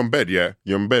Blackmail, you're in bed, yeah.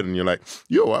 You're in bed and you're like,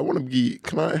 yo, I want to be.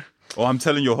 Can I? Oh, I'm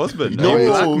telling your husband. No, Hey,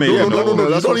 no, blackmail, no. You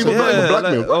That's don't what even I'm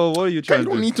blackmail. like, oh, what are you You trying to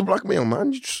don't do? need to blackmail,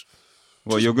 man. You just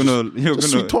Well, you're gonna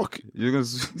sweet talk. You're gonna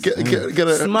Get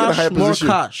a Smash higher more position.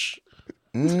 cash.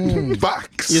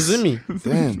 Facts. You see me?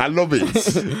 Damn. I love it.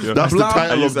 That's the Blam-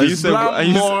 title of Are you this. saying- Blam are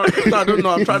you- more. I don't know.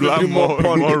 I'm trying to do Blam more more-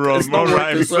 pun. more rhyme, It's not more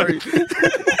working, rhymes. sorry.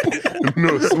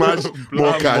 No, smash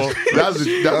more cash. That's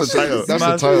the title. That's the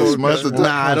Smash title. more- Smash the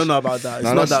Nah, I don't know about that. It's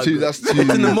Nah, not that's that too. good. That's It's in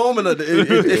the too. moment of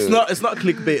it's not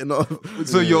clickbait enough.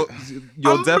 So you're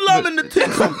I'm definitely blamming the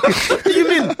tits. What do you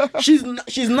mean?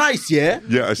 She's nice, yeah.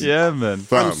 yeah, man.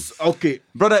 Fam. Okay.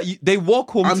 Brother, they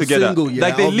walk home I'm together. single, yeah,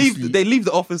 like they obviously. leave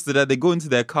the office together. They go into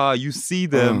their car. You see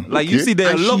them, like you okay. see they're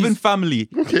a And loving she's- family.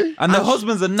 Okay. And the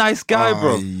husband's a nice guy,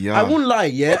 bro. Yeah. I won't lie,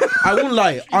 yeah. I won't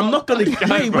lie. I'm not gonna wait.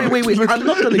 I'm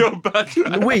not gonna You're bad.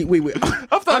 wait.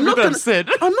 After I'm not everything gonna I've said,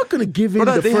 I'm not gonna give in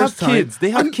brother, the they have first time. kids. They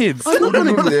have kids. I'm not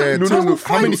gonna. Yeah, I will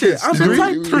fight it. I'm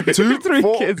the type. Three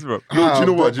Four. kids, bro. No, do you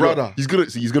know what, brother? He's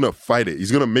gonna fight it.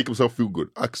 He's gonna make himself feel good.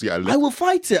 Actually, I will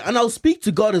fight it, and I'll speak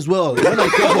to God as well. When I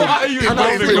get home. Why are you And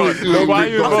I'll involving say, God? Why are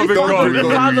you I'll say, involving don't bring God?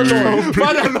 the Father, Lord.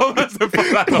 Father, Lord, that's the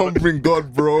Father. Don't bring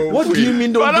God, bro. What do you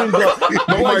mean don't bring God? Not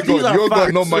my Boy, these God. are Your God,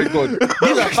 facts. not my God.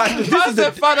 These are facts. This I is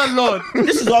said, Father, Lord.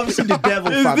 This is obviously the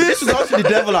devil, fam. This is obviously the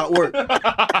devil at work.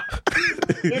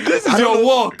 This is your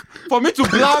work. For me to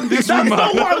blame this That's woman,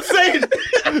 not what I'm saying.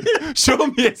 show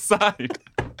me a sign.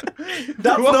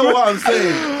 That's not what I'm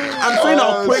saying. I'm saying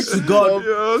I'll pray to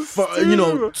God for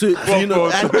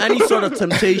any sort of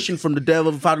temptation from the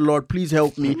devil. Father Lord, please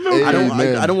help me. I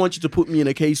don't want you to put me in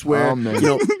a case where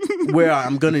Amen. where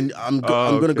I'm gonna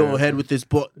go ahead with this.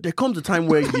 But there comes a time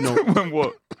where When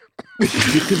what?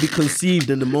 you can be conceived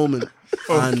in the moment.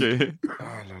 And Okay.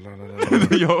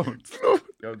 Yo.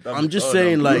 I'm just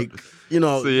saying, like,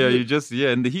 So yeah, you just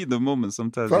in the heat of the moment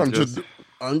sometimes. Fam, you just-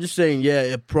 I'm just saying, yeah,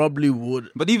 it probably would.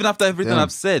 But even after everything Yeah.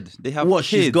 I've said, they have What,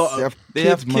 kids. she's got- They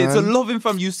have kids. A man. loving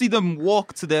family. You see them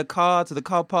walk to their car, to the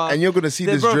car park. And you're gonna see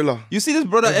Their this bro- driller. You see this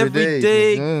brother Every every day.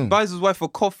 day, Yeah. buys his wife a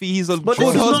coffee. He's a But good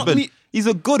this is not husband. me- He's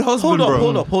a good husband, Hold up, bro.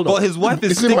 hold up. But his wife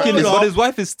is Is it my- sticking it. hold But up. his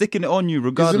wife is sticking it on you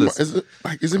regardless.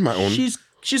 Is it my own?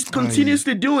 She's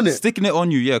continuously doing it. Sticking it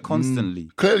on you, yeah, constantly.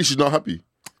 Clearly, she's not happy.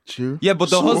 True. Yeah, but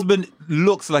the So- husband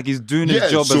looks like he's doing his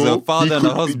job as a father and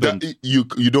a husband. You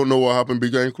don't know what happened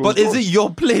behind closed But is doors. it your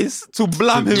place to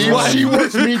blame his wife?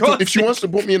 If she wants to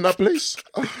put me in that place,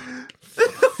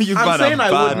 You I'm man saying are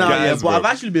I bad would now, guys, yeah, but bro. I've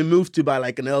actually been moved to by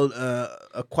like a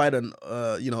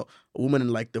woman in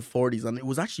like the 40s, and it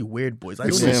was actually weird, boys. I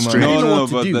don't It's know. so I strange. didn't know No, what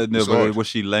to but do. It's odd. was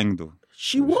she lang though?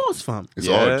 She was, fam. it's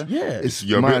Yeah. odd. Yeah, It's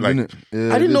You're a bit mad, like- innit?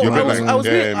 Yeah, I didn't know. You're a bit I was like, a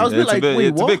bit Yeah, like, it's wait,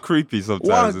 a what? bit creepy sometimes.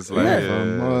 What? It's like,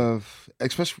 Yeah.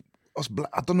 Especially us black.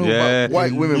 I don't know yeah, about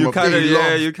white women. You but kind of, they yeah,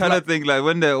 love you kind of black- think like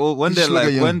when they're old, when You they're just look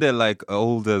like at when young. they're like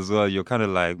old as well. You're kind of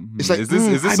like, It's like, is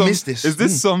this I some, miss this. Is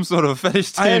this some sort of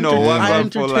fetish I thing or what? I man,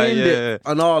 for like, entertained yeah. it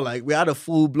and all. Like we had a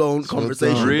full blown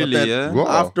conversation. but Really, then yeah? Wow.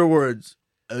 Afterwards,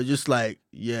 it was just like,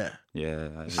 yeah. Yeah,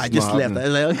 I just mad, left.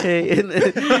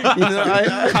 innit? I was like,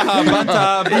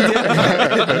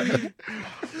 okay,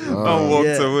 I walked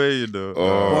Yeah. away, you know.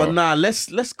 Well, nah,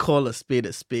 let's call a spade,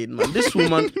 man. This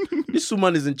woman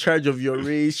is in charge of your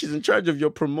race. She's in charge of your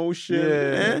promotion.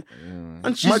 Yeah.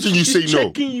 And she's, Imagine you she's say no.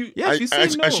 checking you. Yeah, she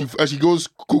said no. As she goes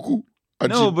cuckoo.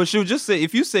 and No, she- but she'll just say,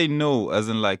 if you say no, as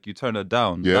in like you turn her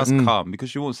down, Yeah. that's calm because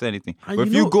she won't say anything. And But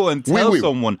you if you know- go and tell Wait.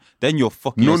 someone, then you're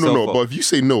fucking no, yourself up. But if you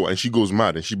say no and she goes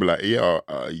mad and she be like, yeah,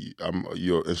 I'm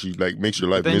your, and she like makes your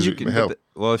life Then you miserable, can, hell.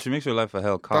 well, she makes your life a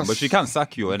hell calm, but That's- she can't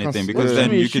sack you or anything that's- because yeah. then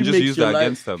She you can just makes use your that life-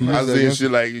 against her. Yeah. Man. As in, she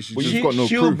like, she Well, just you've got no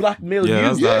she'll proof. blackmail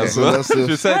Yeah, you. that's that. so that's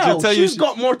the- She'll tell you. She's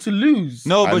got more to lose.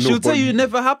 No, I but know, she'll tell but- you it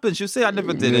never happened. She'll say I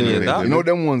never did any of that. You know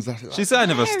them ones. That, She said I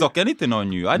never stuck anything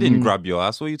on you. I didn't grab your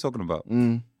ass. What are you talking about?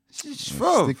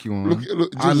 Bro, Sticky one.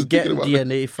 Look, I'm just getting thinking about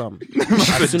DNA from.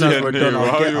 As soon as we're done,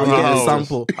 I'll get a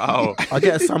sample. How? I'll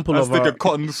get a sample I'll of stick her.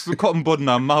 a cotton bud in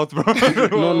her mouth, bro.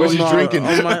 No, What's she drinking?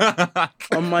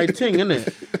 on my thing,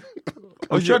 innit?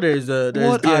 I'm sure there's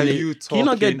What DNA. are you Can you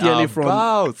not get talking DNA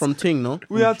about? from Ting, no?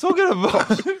 We are talking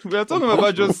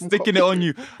about just sticking it on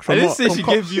you. I didn't say she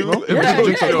gave you. Yeah, bro.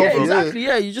 exactly.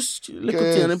 Yeah, you just lick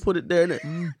it and then put it there.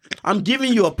 Innit? I'm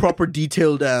giving you a proper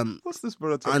detailed What's this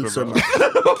brother talking answer. about?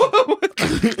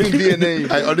 DNA.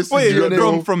 I honestly Wait, do not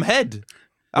know. from head.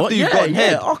 After What? you've Yeah, gotten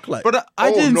head. Ocklite. But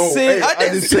I didn't say. I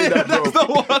didn't say that. That's not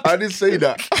what. I didn't say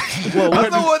that.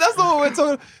 That's not what we're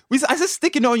talking. I said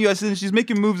sticking it on you as in she's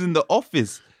making moves in the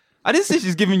office. I didn't say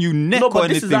she's giving you neck No, or but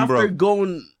this is anything, after bro.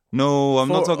 going. No, I'm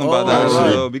not For- talking about oh, that. right.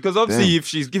 No, because obviously, Damn. if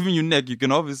she's giving you neck, you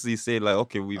can obviously say like,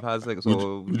 okay, we've had sex.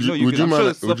 So Would you you can, I'm sure mind?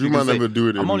 there's Would stuff you can mind say. ever do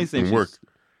it I'm only saying in she's- work?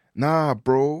 Nah,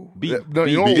 bro. Be, No,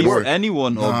 be, you know be what?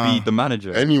 anyone or Nah. be the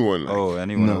manager. Anyone? Like, Oh,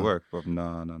 anyone No. at work, bro.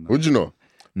 No. would you know?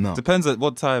 No. Depends at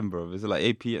what time, bro. Is it like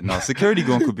 8 p.m.? No, security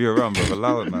gun could be around, bro.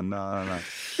 Allow it, man. No.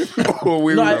 Oh,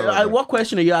 wait, No, wait, what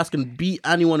question are you asking? Beat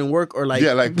anyone in work or like?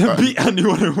 yeah, like Beat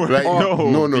anyone at work. like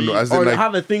no. beat- As or in like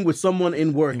have a thing with someone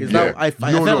in work? Is Yeah. that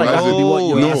I No, felt like as that would be what in-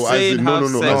 you no, asked. as saying in have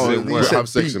sex no. at You work. have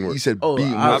sex in You work. said Oh, beat.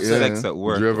 I have Yeah. sex at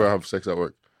work. Do you bro. ever have sex at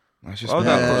work? That's just Oh, bad.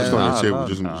 that Just on the table, nah,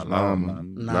 just- nah, just- nah, nah,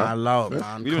 man. Nah, allow it,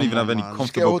 man. We don't Come even have on, any man.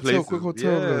 comfortable hotel, places. quick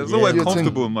hotel, yeah, bro. there's Yeah, nowhere your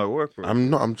comfortable thing. in my work, bro. I'm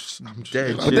not. I'm just.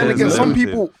 Dead. But then Yeah, again, some limited.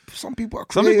 people are Some people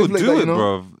creative like do that, it, you know?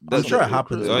 bro. I'm sure it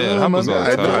happens. Oh yeah, it Yeah, happens man.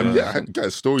 all the time. I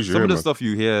got stories you Some hear, of the man. stuff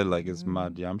you hear, like, is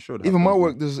mad. Yeah, I'm sure. It Even my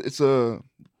happens. work, it's a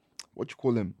what you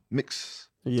call them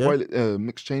Yeah. toilet,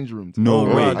 mixed change room. No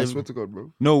way. I swear to God,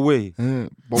 bro. No way. Yeah.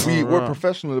 But we're Alright.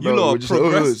 professional about You lot it. are We're just like,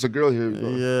 progress- it's a girl here. Bro.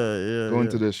 Yeah. Go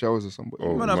into the showers or something.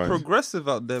 Oh, Man, I'm man. progressive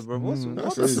out there, bro.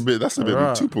 That's a bit. That's a bit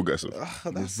Alright. too progressive.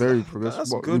 It's very progressive.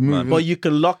 that's but good, we man. move in. But you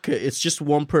can lock it. It's just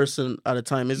one person at a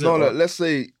time, is it? No, Or- like, let's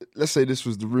say this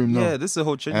was the room now, Yeah, this is a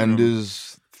whole change. and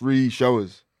there's 3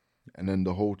 showers, and then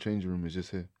the whole change room is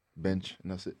just here, bench,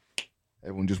 and that's it.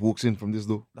 Everyone just walks in from this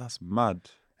door, That's mad.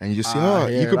 and you just see, Ah,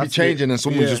 you yeah, could be that's changing, it. and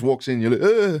someone Yeah. just walks in. You're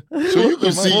like, So you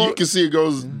can see it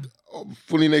goes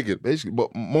fully naked. basically.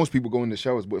 But most people go in the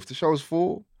showers. But if the shower's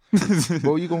full,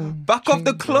 bro, you going Back off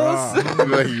the clothes.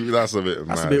 Like, that's a bit.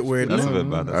 That's mad. a bit weird. That's no? a bit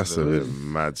bad. That's a bit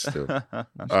mad still. All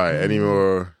right. Any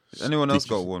more? Anyone else stickies?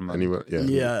 got one, man? Anyone? Yeah.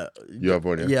 Yeah. You have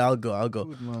one. Yeah. Yeah, I'll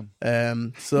go.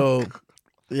 So,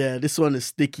 yeah, this one is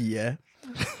sticky, yeah?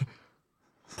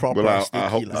 Proper Well, sticky. I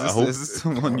hope. like. I hope. Is this the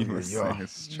one you were saying?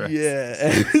 It's stress.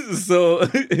 Yeah. So,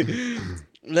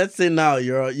 let's say now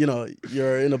you're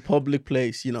in a public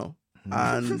place, and,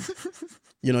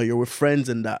 you're with friends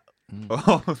and that.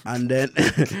 Oh, And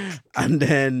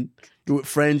then you're with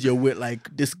friends, you're with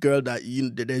like this girl that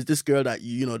there's this girl that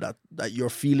that you're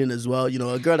feeling as well,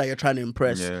 a girl that you're trying to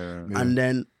impress. yeah. And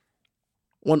then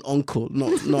one uncle, no,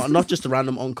 not just a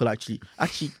random uncle, actually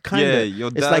kind of. Yeah,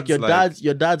 your It's like dad's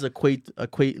your dad's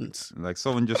acquaintance. Like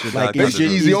someone just your Like dad. it's kind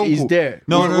of- He's the he's uncle. there.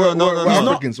 No, We're He's not-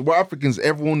 Africans. We're Africans.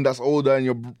 Everyone that's older and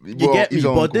You get me,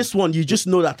 but this one you just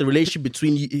know that the relationship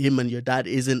between him and your dad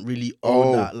isn't really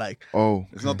all Oh. that like. Oh,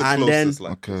 It's not the And closest. then-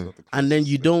 like, Okay. it's not the And then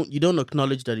closest. you don't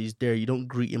acknowledge that he's there. You don't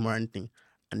greet him or anything.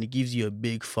 And he gives you a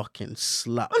big fucking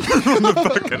slap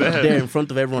there in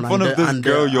front of everyone. In front and of the- this and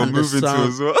girl the, you're and the moving to sound,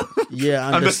 as well. Yeah,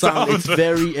 and, And the the sound. It's sound.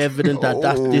 very evident that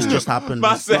this just happened.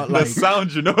 Man It's said not the like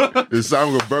sound, you know. The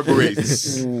sound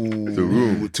reverberates the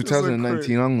room.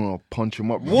 2019, I'm gonna punch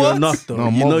him up. bro. What? you're not though. No,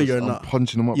 you know Marvelous, you're I'm not.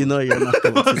 punching him up. You know you're not.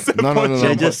 no.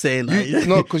 You're just saying that. You,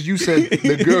 no, because you said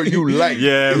the girl you like.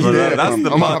 Yeah, is bro. there, That's fam.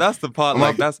 the I'm part. not- That's the part. I'm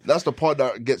Like not- that's the part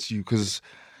that gets you because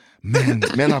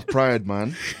men have pride,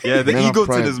 man. yeah. The Men have ego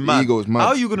pride. to this The man. ego is mad. How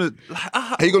are you gonna?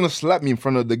 How you gonna slap me in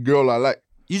front of the girl I like?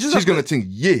 You just She's have gonna to- think,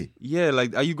 yeah. Yeah,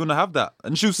 like, are you gonna have that?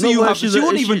 And she'll see No, you well, have. she's She a-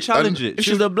 won't if even she- challenge it. If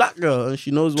she's a black girl and she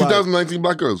knows why. 2019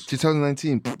 black girls.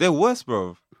 2019, They're worse,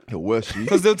 bro. the worst. She.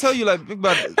 Because they'll tell you like, big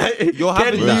bad, you're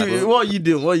having Kenny, that. bro. what you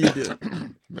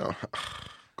doing? No.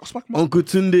 Go smack my Uncle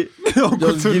Tunde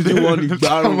just gives you one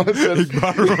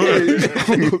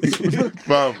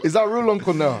Fam. Is that real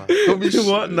uncle now? Don't be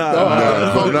What? Nah.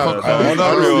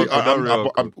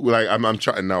 I'm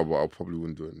chatting now, but I probably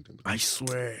wouldn't do anything. I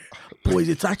swear, boys,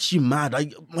 it's actually mad.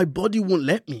 My body won't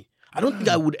let me. I don't think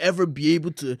I would ever be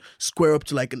able to square up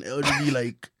to like an elderly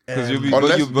like. Because you'll be,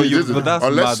 Unless, but that's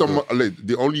unless mad, someone, like,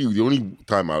 the only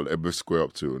time I'll ever square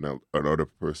up to another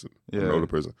person,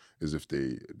 is if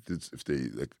they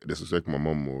like disrespect my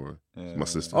mom or my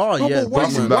sister. Oh No, yeah, but why,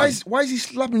 is he, man. why is he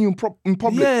slapping you in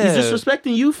public? Yeah. He's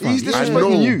disrespecting you, fam. He's I disrespecting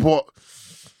know, you. but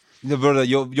Yeah, brother,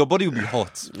 your body will be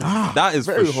hot. That is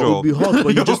for It sure. will be hot,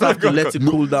 but you just have to let it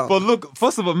cool down. But look,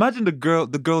 first of all, imagine the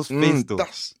girl's face though.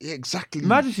 That's exactly.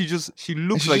 Imagine she looks she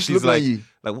like just she's look like like you.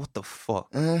 what the fuck,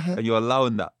 Uh-huh. and you're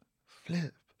allowing that.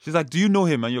 Flip. She's like, do you know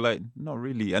him? And you're like, not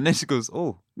really. And then she goes,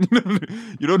 oh, you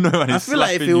don't know him. And I he's feel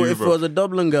like if slapping it bro. was a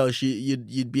Dublin girl,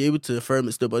 you'd be able to affirm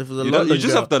it still. But if it was a You, don't- London you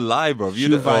just girl, have to lie, bro. You she'll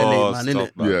don't violate, man, stop,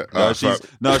 innit?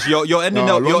 man. Yeah, You're ending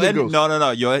No, up. London girls.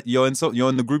 No. You're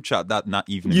in the group chat that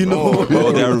evening. You bro.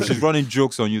 know. She's running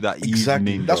jokes on you that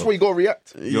Exactly. evening. That's bro. why you gotta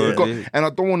react. Yeah. And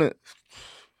I don't want to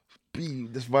be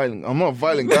this violent. I'm not a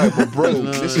violent guy, but bro,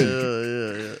 listen,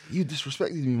 Yeah. you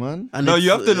disrespected me, man. And No, it's, you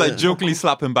have to like yeah. jokingly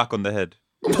slap him back on the head.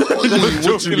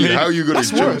 What you mean? How are you gonna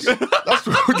That's joke? worse. That's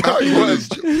How are you gonna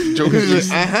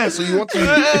joke? So you want to?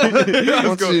 You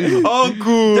want to?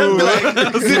 Uncle.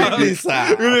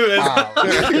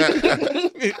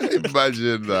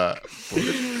 Imagine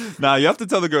that. Nah, you have to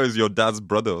tell the girl it's your dad's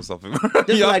brother or something. Just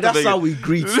You have like to that's make how it- we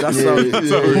greet. That's Yeah, how yeah, that's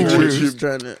how yeah, we yeah. greet. Just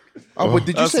trying to. Oh, but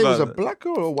did you That's say it was a bad. black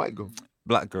girl or a white girl?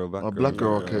 Black girl, black A girl. black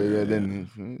girl. Okay, yeah. Then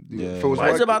Yeah. if it was Why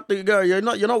is white it about the girl? You're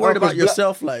not worried about 'cause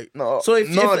yourself, like. No, So if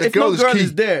the no girl girl key.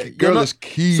 is there, The you're girl not- is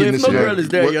key. So in if this no scenario. girl is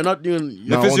there, What- you're not doing. If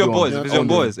No, it's your I'll do boys, it. if it's your I'll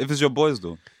do it. boys, if it's your boys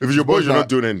though. If it's your boys, you're not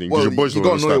doing anything. Well, Because your boys you don't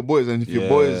gotta know your understand. boys, and if your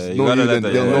boys know gotta you, let then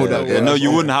that- they'll yeah, know yeah, that. yeah. Yeah, No, that's you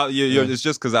fine. wouldn't have. You're it's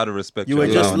just because out of respect. You were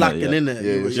you're just allowing lacking that, in yeah. it.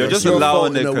 Yeah, You're just your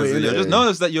allowing fault it in a because way, you're innit? just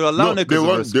notice that you're allowing No, it because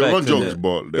of they respect. run jokes, innit?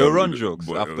 but They'll run jokes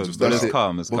but after. just- But that's it's it.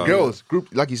 calm. It's But calm. girls, group,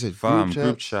 like you said, Fam, group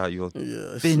group chats. chat, you're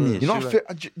Yeah, finished. You know,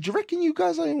 do you reckon you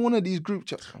guys are in one of these group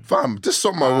chats? Fam, this is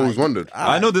something I've always wondered.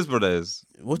 I know this brother is.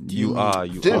 What do You you are,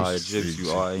 mean? you Jibs. are, Jibs.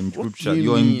 You are in group do chat. you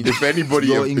You're in. mean? If anybody,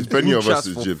 You're in if any group of us chats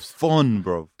is for jibs, fun,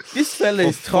 bro. This fella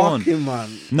is For fun. talking, man.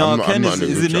 No, I'm not- Ken I'm not is in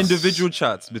in group chats. individual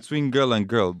chats between girl and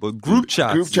girl, but group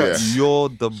chats, Group chats. you're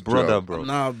the brother, bro.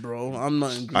 Nah, bro, I'm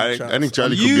not in group I chats. think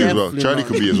Charlie I'm could be as well. definitely Charlie not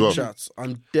could in be as group well. chats.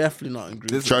 I'm definitely not in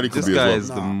group chats. Charlie could This be as guy well. is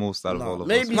the most out of all of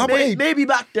Maybe, us. maybe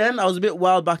back then I was a bit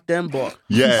wild back then, but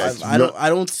Yes, I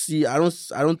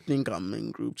don't think I'm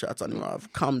in group chats anymore.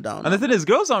 I've calmed down. And the thing is,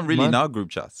 girls aren't really Man. now group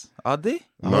chats, are they?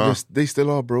 Nah. They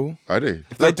still are, bro. Are they?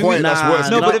 If they're Like, do we- quiet, that's Nah, worse.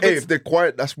 no, but if Hey, it's- if they're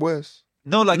quiet, that's worse.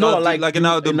 No, like No, like like in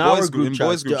our the in our boys group group, in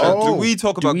boys chats, group yeah. chat. Do Oh. we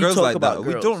talk Do about we girls talk like about that?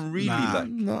 We girls? don't really Nah. like.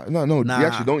 No, Nah. we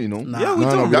actually don't, you know. Yeah, we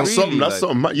No, don't. we That's really, something. That's like-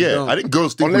 something. Yeah, don't. I think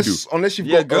girls think we do. Unless you've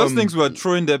Yeah, got girls thinks we're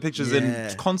throwing their pictures Yeah.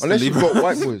 in constantly. unless you've bro. got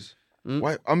white boys.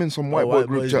 White, I'm in some white boy white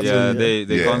group boys, chats. Yeah, and they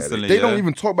Yeah, constantly. They yeah. don't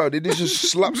even talk about it. They just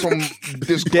slap some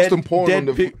disgusting porn dead on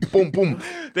the pic. boom boom.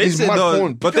 They These share, mad no,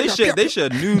 porn. but they share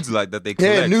nudes like that they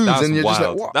collect. nudes, That's and you're just like,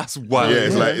 wild. what? That's wild. Yeah,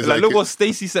 it's like- it's like- look what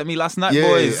Stacey sent me last night, Yeah,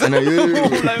 boys. and then, yeah.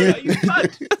 Like, are you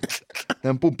mad?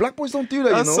 And boom, black boys don't do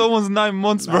that, That's you know. someone's 9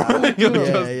 months, bro. You're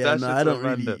just yeah, that no, shit's I don't so really.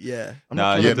 random. Yeah,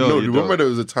 Nah, Yeah, you don't. no. you Remember don't. there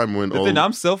was a time when The thing,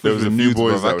 I'm selfish there was a with few nudes,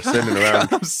 boys bro. that were sending around.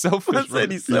 I'm selfish, bro.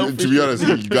 said he's selfish. To be honest,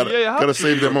 you gotta Yeah, how- gotta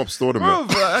save them up, store them. Bro,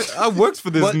 Man. I worked for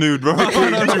this nude, bro. To be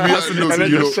honest, no, And then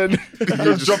you just know, send.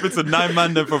 You drop it to 9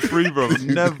 man then for free, bro.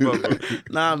 Never, bro.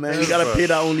 nah, man, you gotta pay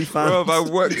that OnlyFans. Bro, I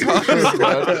worked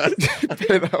hard.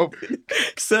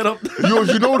 Set up.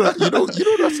 you know that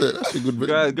that's a good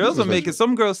bit. Girls are making.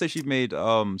 Some girls say she made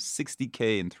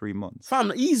 60K in 3 months.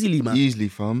 Fam, easily, man. Easily,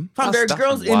 fam. Fam, there are That's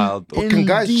girls wild, in, though. in Can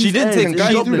guys- these She didn't ends, take. in guys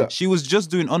do Dublin. that? She was just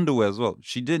doing underwear as well.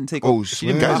 She didn't take. Oh, she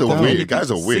didn't swear. Guys are back off weird. anything.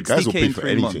 Guys are weird. Guys will 60K pay in for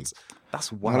 3 anything. months.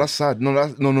 That's No, wild. that's sad. No,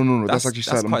 that's actually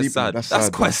sad. I'm quite deep. sad. That's That's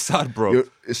sad. quite sad, bro.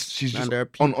 She's Man, just there are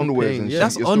on people underwear. paying, And yeah.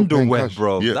 That's you're still paying underwear, cash.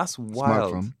 bro. Yeah. That's It's mad,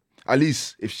 wild. fam. At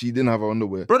least if she didn't have her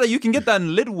underwear. Brother, you can get that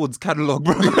in Lidwood's catalog,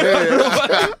 bro.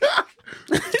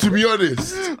 To be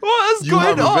honest, What is You going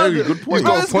have a on? very good point. He's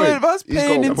got a What's point. going- What's He's got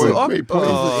paying a into point. up? Great point.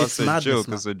 Oh, It's it's a madness, joke.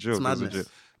 man. It's a joke. It's It's a madness. joke.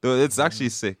 Though it's actually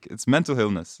sick. It's mental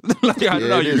illness. Like, I don't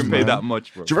know how it you is, can pay man. that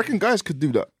much, bro. Do you reckon guys could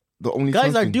do that? The only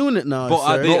Guys are thing? doing it now. But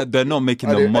are sir. they're not making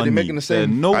Are the they- are they money. making the same?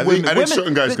 They're no I women. think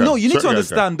certain guys No, can. you need to Certain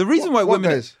guys understand the reason why What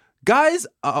women. Guys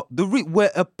are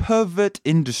we're a pervert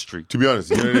industry. to be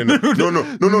honest, no. Men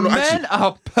Actually,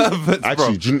 are perverts, bro.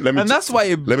 actually, let me and that's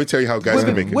why let me tell you how guys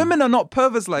are making. women are not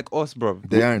perverts like us, bro.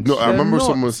 They aren't. No, I They're remember not.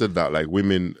 someone said that like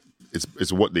women,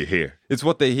 it's what they hear. It's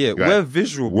what they hear. Right. We're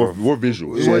visual, bro. We're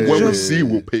visual. Yeah, So when we yeah, see,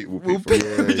 we'll pay. We'll for it.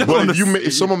 pay. We just But wanna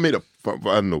if someone made I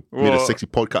don't know, made a What? sexy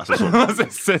podcast or something,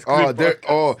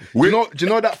 Do you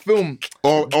know that film?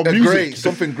 or Grey, music,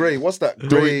 something grey. What's that?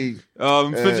 Grey.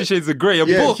 50 Shades of Grey, a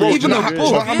Yeah, book, bro, do you even know a how- book. do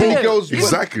you know how many girls-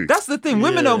 exactly. That's the thing.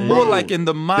 Women are more Bro, like in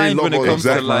the mind love when it all comes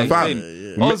that. to like. Fam,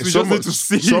 Us, we just need to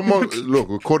see. Someone, look,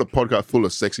 record a podcast full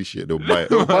of sexy shit. They'll buy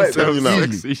it. I'm telling you now.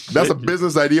 That's a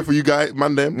business idea for you guys,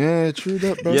 man. Them. Yeah, true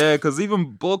that, bro. Yeah, because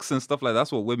even books and stuff like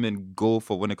that's what women go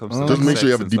for when it comes to. Just make sure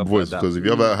you have a sex deep and voice, stuff because if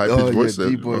you have a high pitched voice, then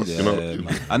deep voice. you know.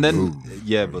 man. And then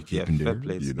fair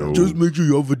play. You know. Just make sure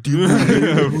you have a deep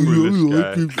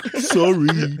Sorry.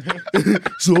 I'm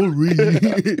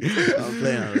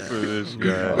playing on that. Foolish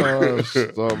guy. Oh,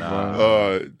 stop,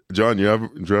 man. John, do you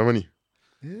have any?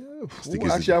 Yeah, Sticky,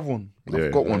 I actually have one. Yeah.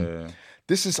 I've got one. Yeah.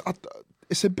 This is,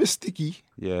 it's a bit sticky,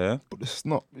 Yeah. but it's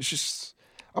not. It's just,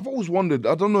 I've always wondered.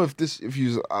 I don't know if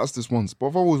you asked this once, but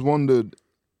I've always wondered.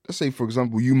 Let's say, for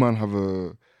example, you man have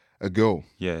a girl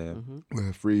Yeah. with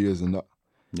her 3 years and that,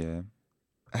 Yeah.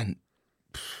 and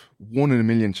 1 in a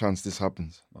million chance this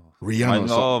happens.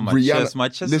 Rihanna, My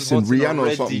chest listen, is hot Rihanna or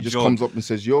already, something just John. comes up and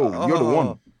says, "Yo, you're the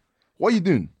one. What are you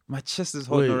doing?" My chest is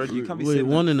hot already. You can't be saying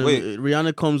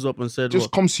Rihanna comes up and said, Just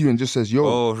what? comes to you and just says, "Yo,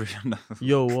 Oh, Rihanna.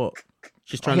 Yo, what?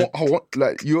 She's I trying to. want,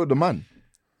 like you're the man.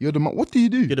 You're the man. What do you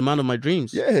do? You're the man of my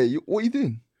dreams. Yeah, what are you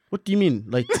doing? What do you mean?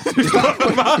 Like,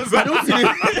 I don't see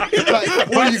it. Like,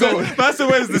 where are you going? Master,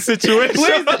 where's the situation?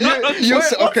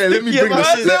 Okay, let me bring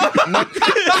this.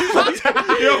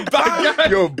 You're bad guy.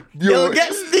 It'll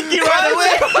get sticky right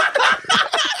away.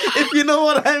 If you know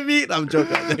what I mean. I'm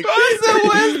joking.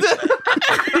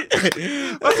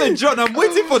 I said, John, I'm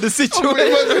waiting for the situation.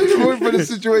 Waiting for the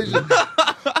situation.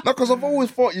 No, because I've always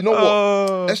thought, you know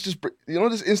what? Let's just,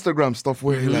 this Instagram stuff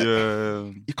where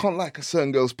you can't like a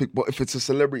certain girl's pic, but if it's a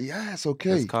celebrity, it's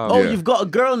okay. You've got a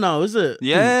girl now, is it?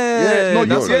 Yeah. No,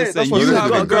 that's what I'm saying. You You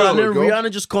have have a girl, and then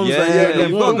Rihanna just comes Yeah, like,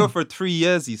 you've got a girl for 3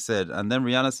 years, he said. And then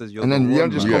Rihanna says, you're And then the Rihanna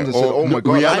one, just man. comes and says, "Oh my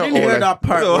God." Rihanna I didn't hear that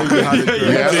part when you had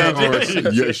a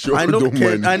girl. Yeah, sure. I know don't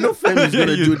mind. I know Femi's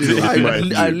gonna do this. don't I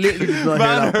mind. literally did not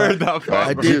Man hear heard that part. that part.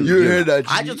 I did. You heard that?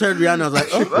 I just heard Rihanna. I was like,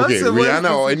 oh. Okay,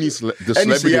 Rihanna or any celebrity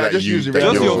that just you use that Rihanna.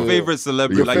 Just you're- your favorite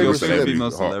celebrity, Your like your favorite favorite celebrity. female Oh.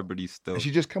 celebrity still.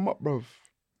 She just come up, bro.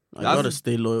 I gotta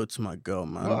stay loyal to my girl,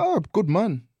 man. Good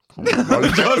man. Look, do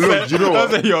you know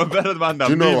what? You're a better man than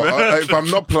Do you know me, what? man. If I'm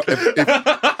not,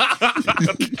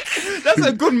 That's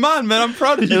a good man, man. I'm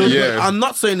proud of you. Yeah. I'm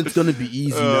not saying it's gonna be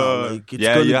easy now. Like, it's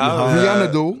yeah, gonna be yeah. hard.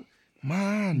 Rihanna though,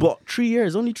 man. But 3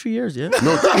 years, only 3 years, yeah.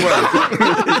 no, think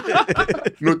about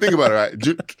it. No, think about it. Right?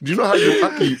 Do you know how you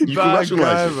actually you can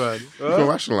rationalize it? You can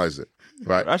rationalize it,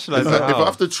 right? Rationalize if it how?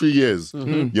 after 3 years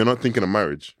you're not thinking of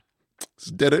marriage, it's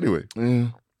dead anyway. Yeah.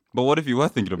 But what if you were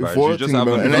thinking about it? Before You just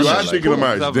thinking haven't about it, If done you it. are thinking of You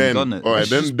marriage, haven't then done it. all right,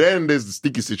 then there's the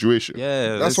sticky situation.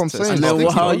 Yeah, That's what I'm saying. And then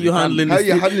how are you handling How this?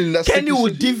 you handling that? Kenny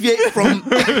will deviate from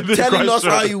telling us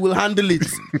how you will handle it.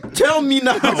 Tell me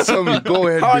now. Tell me, go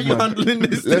ahead. How are big you man. handling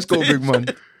this? Let's go, big man.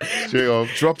 Straight off,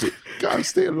 drop it. God,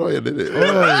 stay a lawyer, did it?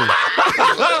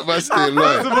 Man, stay a the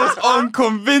lawyer. most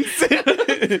unconvincing.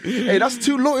 Hey, that's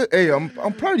too low. Hey, I'm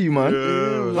proud of you, man.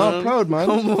 I'm proud, man.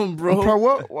 Come on, bro. I'm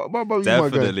proud. What about you, my guy?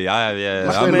 Definitely,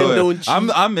 I'm men loyal. don't cheat.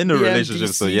 I'm in a The relationship,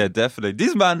 so NDC. yeah, definitely.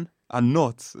 These man are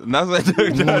not, and that's why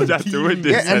that's the way they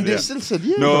Yeah, said and they it. still said,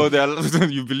 yeah. No, they are,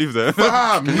 you believe them.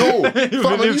 Fam, no. Fam, have you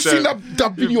believe seen them.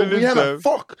 that You video? We believe had them. a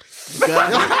fuck.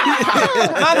 Man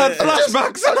had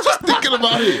flashbacks. I'm just thinking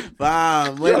about it.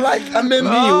 Bam. You're like, and then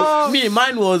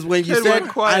Mine was when you Kid said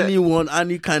went quiet. anyone,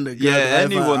 any kind of girl. Yeah,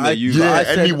 ever. anyone that you Yeah, like. I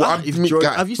said, anyone. if Me, Georgia,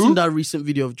 guy. have you seen that recent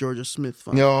video of Georgia Smith?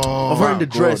 Fam? Yo, Of her in the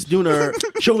dress, doing her,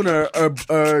 showing her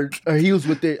heels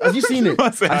with it. Have you seen it?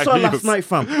 I said I saw it heels. last night,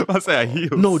 fam. I say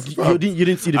heels. No, you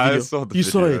didn't see the I video. saw the You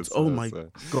video, saw I it. saw Oh it, my I saw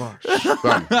it. gosh.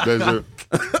 Fam, there's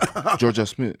a Georgia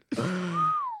Smith. yeah.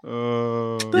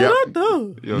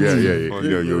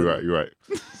 You're right.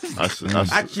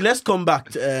 Actually, let's come back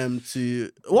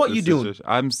to what are you doing?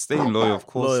 I'm staying loyal, of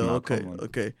course. Loyal, now, okay, come on.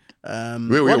 okay.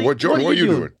 What John? What are you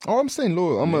doing? Oh, I'm staying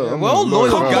loyal. I'm We're all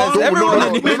loyal, guys. No, Everyone no,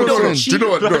 in no, here no, no, knows. do you know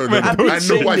what? No. I've been I know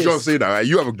saying why this. John say that. Right?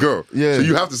 You have a girl, Yeah. so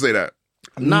you have to say that.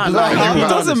 Nah, It It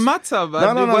doesn't honest. matter,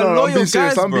 man. No. We're loyal I'm being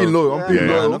serious. guys, I'm being bro. loyal. I'm being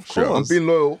Yeah, loyal. of course. I'm being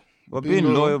loyal. We're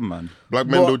being loyal, man. Black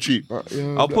men don't cheat.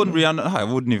 I'll put Rihanna. I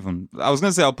wouldn't even. I was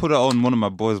gonna say I'll put her on one of my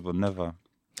boys, but never.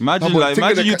 Imagine, No, but like, think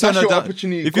of imagine the- you turn that's her your down.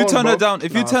 opportunity. If you Go on, turn her bro. down,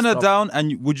 if you turn her down,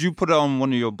 and would you put her on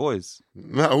one of your boys?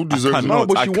 Nah, who deserves it? cannot.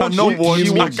 but I she cannot wants- watch. she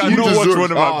I wants- cannot you watch deserve-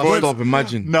 one of my boys. Stop,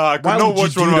 imagine. Nah, I Why cannot would you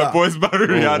watch do one of my that? boys marry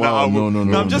Rihanna. wow, I would-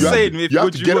 no. I'm just You saying. have, If you have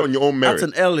would to you get it on your own That's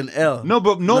merit. an L in L. No,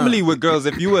 but normally with girls,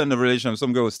 if you were in a relationship,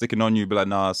 some girl was sticking on you, be like,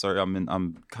 "Nah, sorry,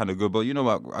 I'm kind of good." But you know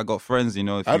what? I got friends. You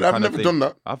know, if you I've kinda never think- done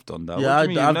that. I've done that. Yeah, What do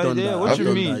you mean? I've Like, done yeah, that. What I've do you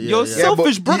done mean? that, yeah, You're yeah.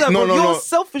 selfish, but brother. no, bro. no. You're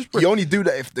selfish, bro. You only do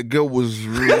that if the girl was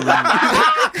really.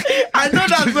 I know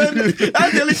that's when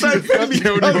that's the only time Femi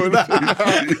does that.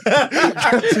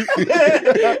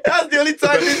 That's the only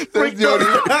time this freak does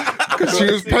that.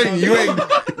 She was paying you. Ain't.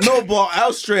 No, but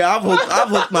I'll straight. I've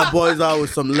hooked my boys out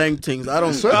with some length things. I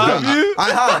don't. I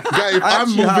have. Guy, if I'm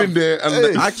moving there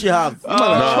and I actually have.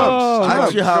 Nah. I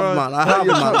actually have, man. I have,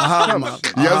 man.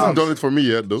 He hasn't done it for me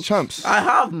yet, though. Champs. I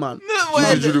have, man. Who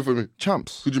did you do for me?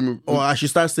 Champs. Who'd you move? Oh, I should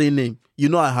start saying name. You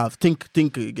know I have. Think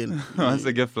again. Once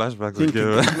I get flashbacks Think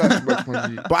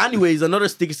again. But anyways, another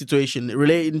sticky situation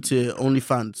relating to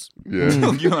OnlyFans. Yeah.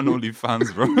 You and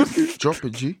OnlyFans, bro. Drop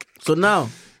it, G. So now,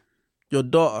 your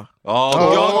daughter.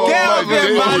 Oh, get out of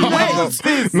here, man.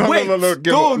 Wait, I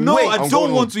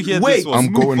don't want to hear this one.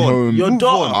 I'm going home. Your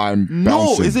daughter. I'm No,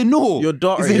 bouncing. is it no? Your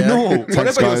daughter, Is it yeah? no? Thanks,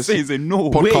 Whatever you're guys. saying, is it no?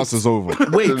 Podcast is over.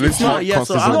 Wait, it's not a yes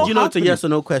or Podcast is you know it's a happening. yes or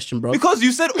no question, bro. Because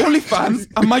you said OnlyFans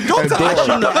and my daughter.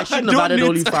 I shouldn't have added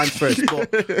don't need OnlyFans first. But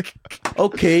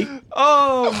okay,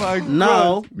 Oh my god.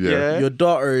 now Yeah. your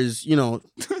daughter is,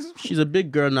 she's a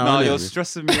big girl now. No, innit? you're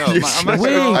stressing me out. I'm actually,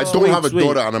 Wait. I don't have a wait.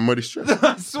 daughter and I'm already stressed.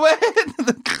 I swear.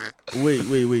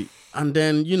 Wait. And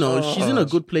then, she's in a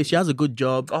good place. She has a good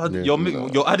job.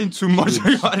 You're adding too much.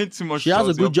 You're adding too much. She has a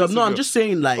sauce. good You're job. No, I'm pissing just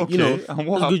saying, like, Okay, she and has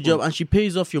what a good job happened? and she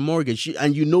pays off your mortgage. She's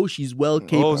well me.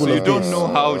 capable Oh, so you of don't this. know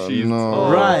how she is. no.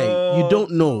 Oh. Right. You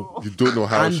don't know. You don't know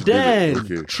how And she then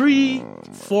did it. Okay.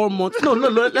 3-4 months. No.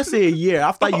 Let's say a year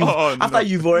after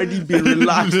you've already been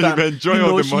relaxed. You've and, enjoyed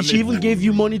all the money. She even gave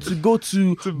you money to go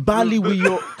to Bali with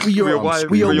your wife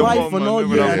mom and all. with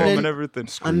your Yeah, mom and and everything.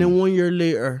 then 1 year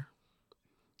later,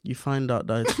 you find out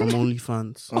that it's from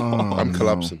OnlyFans. I'm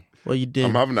collapsing. What you did?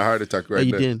 I'm having a heart attack right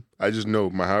you now. did? I just know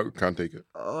my heart can't take it.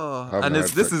 Having And a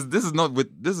it's, heart this is not with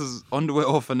this is underwear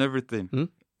off and everything.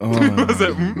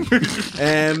 Let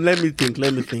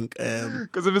me think.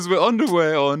 Because if it's with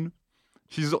underwear on,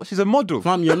 she's a model.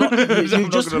 Fam, you're not. You've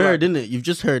not just gonna heard, lie. innit? You've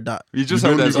just heard that. You just You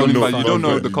heard don't that it's even know OnlyFans. You don't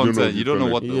know the the content. content. You don't know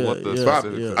what Yeah, the yeah.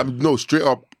 specifics. No, straight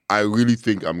up, I really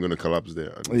think I'm gonna collapse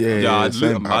there. Yeah,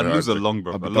 same. I'd lose a long,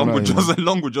 bro. I A don't long know,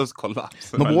 would just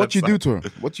collapse. No, but what you do to her?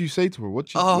 What you say to her?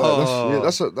 What you?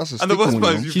 That's a And the sticky worst one,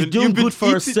 part you is know? She's doing good for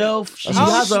herself. She That's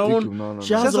has a her sticky own. one. No.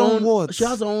 She has her own own. words. She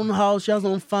has her own house. She has her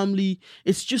own family.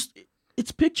 It's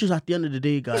pictures at the end of the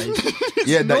day, guys.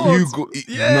 Yeah, that you go.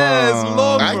 Yeah, it's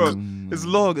long, bro. It's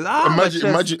long.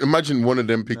 Imagine one of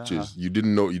them pictures. You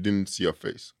didn't see her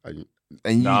face.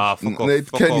 And you, Nah, fuck off, Kenny,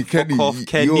 fuck off, Kenny, fuck off,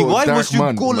 Kenny. you're a Why dark must you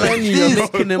man, go man. like Kenny, you're this?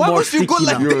 making it Why more must you go sticky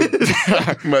like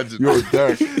now. Imagine. You're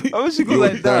dark. Why must you go You're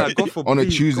like that? dark. God forbid. On a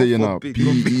Tuesday, you God know, forbid. be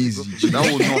easy.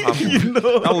 That will not happen.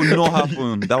 That will not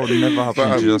happen. That will never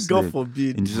happen. In Jesus' God name.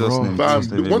 forbid. In Jesus' name. Fam,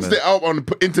 Jesus' name, once amen. they're out on the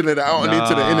internet, they're out on the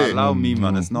internet, innit? Allow me,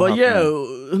 man. It's not. But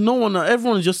happening.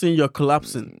 everyone is just saying you're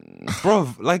collapsing. Bro,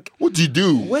 like, What do you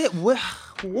do? where, what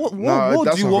Nah, do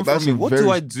that's you a- want that's from me? a What very-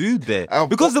 do I do there? I've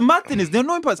Because got- the mad thing is, the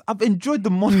annoying part is I've enjoyed the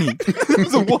money.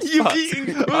 So what's You've eaten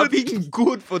good. I've eaten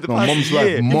good for the No, past mom's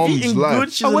year. life. Mom's eating life.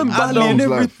 good, she's I went an Bali adult. and Mom's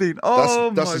life. everything.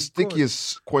 Oh, That's my the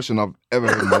stickiest question I've ever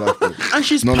heard in my life. bro. And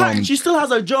she's No, packed. I'm- She still has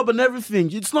her job and everything.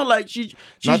 It's not like she's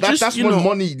Now, just, that's you when know.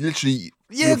 money literally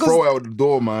Yeah, you 'cause- throw it out the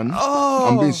door, man. Oh.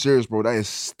 I'm being serious, bro. That is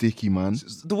sticky, man.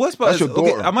 The worst part That's is, your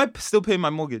okay, daughter. am I still paying my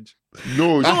mortgage?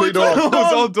 No, it's paid it's off. all It's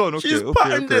all done. Okay, She's okay,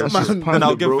 patterned okay. it, That's just man. Then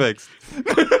I'll patterned, get bro. vexed.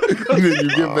 You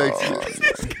get vexed.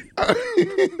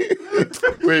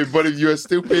 Wait, but if you are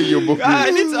still paying your book, I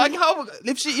need to, like, how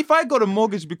if I got a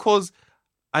mortgage because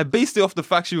I based it off the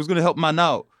fact she was going to help man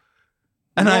out,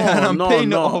 and I'm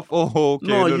paying it off. Oh, okay.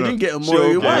 No, you didn't get a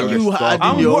Sure, mortgage. okay. Why are you adding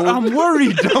I'm, your own? I'm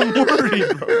worried. I'm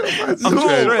worried, bro. I'm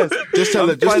stressed. Just tell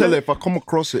her. Just fine. tell her if I come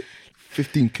across it,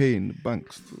 15K in the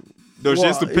banks. No, she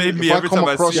has to pay me If I every come time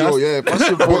I across see it, her. yeah. If I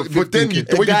see but then you,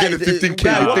 when you get the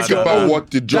 15K, you think about what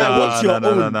the job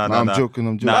was. Nah, I'm joking.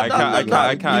 I'm joking. Nah, I you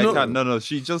know- can't. No.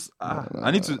 She just.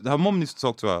 I need to. Her mom needs to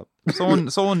talk to her. Someone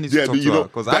needs Yeah, to talk you to her know,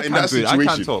 because I in can't that do it. I can't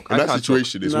situation, talk. in that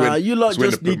situation is Nah, when you lot it's when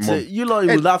just the need mom- to. You lot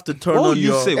will have to turn what on will you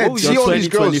your, say? What will your you see all these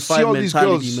girls, 2025 see all these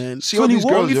mentality, girls, man. see all these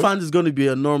girls, yeah? OnlyFans is going to be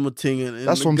a normal thing. And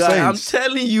That's the what I'm guy, saying. I'm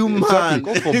telling you, man.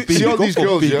 Exactly. See all these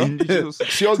girls, yeah?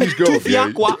 See all these girls. Yeah,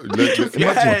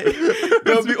 Yeah,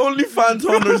 there'll be OnlyFans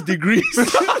honors degrees.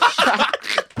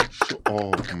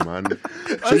 Oh man! I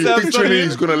So you said I'm think studying- Trinity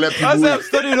is gonna let I people said I'm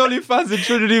studying OnlyFans in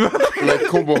Trinity. like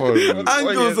come on?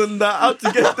 Angles and that. How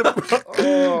to get the.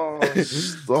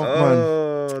 Stop,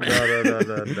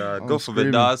 man. No. Go for screaming.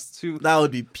 it. That's too. That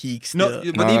would be peak still. No, but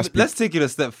Nah, even, that's let's take it a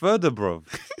step further, bro.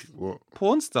 What?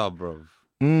 Porn star, bro.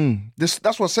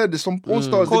 That's what I said. There's some porn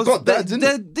stars. They Because got dads,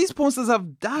 innit? these porn stars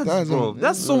have dads, Dads, bro.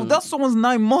 That's someone's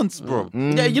 9 months, bro.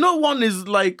 Yeah, you know, one is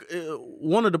like a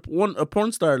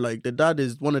porn star. Like the dad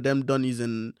is one of them dunnies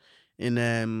in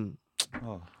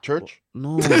Church?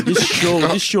 No, this show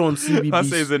on CBBS. I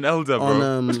say he's an elder, bro.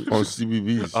 On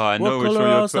CBBS. I know what which color one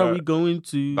house are we going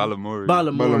to? Balamori.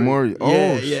 Balamori. Oh,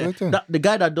 yeah. shit. The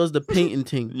guy that does the painting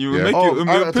thing. You will make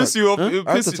it'll piss you off. It'll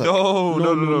piss you. No.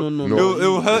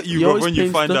 It'll hurt you, bro, when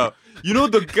you find out. You know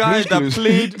the guy that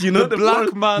played the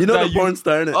black man. You know the porn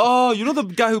star, innit? Oh, you know the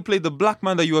guy who played the black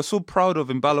man that you were so proud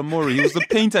of in Balamori. He was the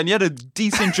painter and he had a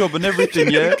decent job and everything.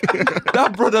 Yeah,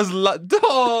 that brother's like,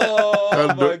 oh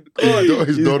my god.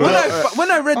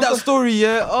 When I read that story,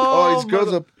 yeah. Oh, his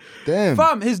girls are. Damn.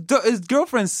 Fam, his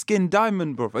girlfriend's skin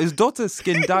diamond, bro. His daughter's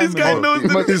skin diamond. This guy knows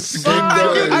his skin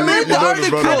diamond. I read the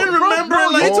article. I didn't remember.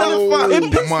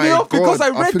 It pissed me off because I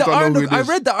read the article. I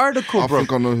read the article, bro. I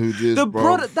think I know who it is, that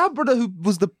brother who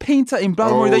was the painter in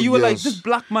Balamori, that you were like, this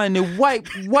black man in a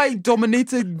white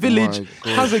dominated village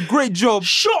has a great job.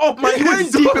 Shut up, man. You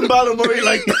went deep in Balamori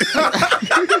like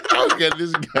Look at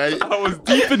this guy. I was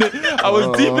deep in it.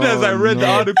 As I read the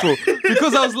article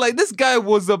because I was like, this guy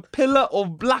was a pillar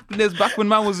of blackness back when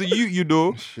man was a youth, you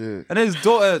know. Shit. And then his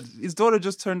daughter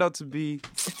just turned out to be.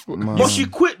 But she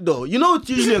quit though. You know it's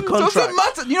usually a contract. Doesn't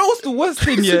matter. You know what's the worst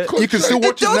thing? Yeah, You can still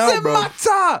watch it now, bro. It doesn't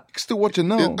matter. You can still watch it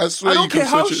now. I swear I don't you can care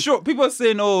how search it. short. People are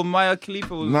saying, "Oh, Maya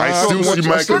Khalifa was." Nah, I still see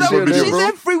Maya Bro, Khalifa she's videos.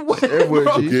 everywhere,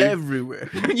 bro. G. Everywhere.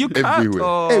 You can't. Everywhere.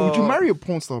 Oh. Hey, would you marry a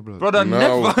porn star, bro? Brother, No,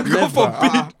 never. God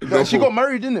forbid. She got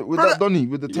married, didn't it? With that Donny,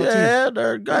 with the tattoo. Yeah,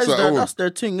 they're guys. Like, That's their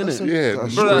thing, isn't it? Yeah.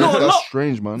 That's, Brother, strange. no, That's no.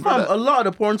 strange, man. Fam, a lot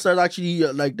of the porn stars actually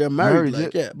like they're married. Married,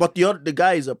 Like, yeah. But the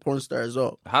guy is a porn star as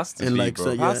well. Has to And be, like, bro.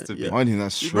 so, yeah, Has to be. yeah. I think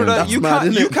that's strange. Brother, That's you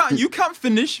mad, can't, innit? you can't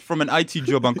finish from an IT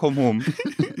job and come home.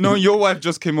 No, your wife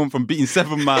just came home from beating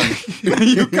 7 man.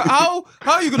 How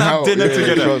are you gonna have dinner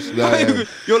together? trust that,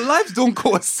 Your lives don't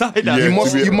coincide. Yeah,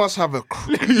 You must have a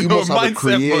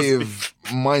creative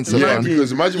mindset, Yeah, man.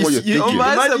 because imagine what you're thinking.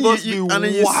 Imagine must be and then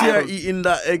you see her wild. eating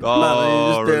that eggplant and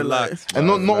you're just there like... relax. And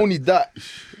not only that,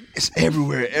 it's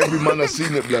everywhere. Every man has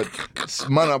seen it, blood.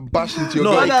 Man are bashing to your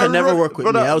No, girl. it can never work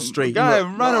with me. I'll straight. Guy, You know.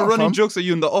 man are running jokes at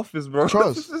you in the office, bro.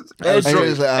 Trust.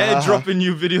 Airdropping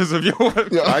you videos of your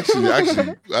wife. Actually,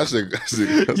 that's a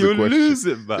You question. lose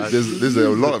it, man. There's a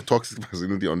lot of toxic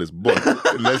masculinity on this, but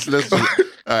let's just,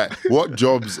 what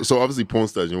jobs? So obviously, porn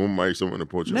stars, you won't marry someone in a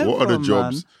porn. Never, What other man.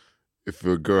 jobs, if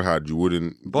a girl had, you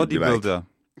wouldn't be like, Bodybuilder.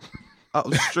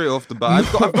 Straight off the bat.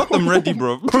 I've got them ready,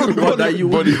 bro. What that you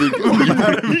would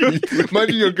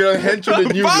Imagine your girl henching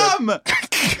the new blood. Bam!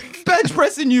 Bench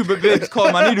pressing you, but babes,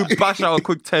 come. I need to bash out a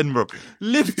quick 10, bro.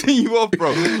 Lifting you up,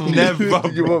 bro. Never,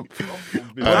 bro.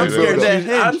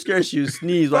 I'm scared she'll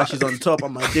sneeze while she's on top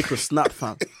and my dick will snap,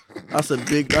 fam. That's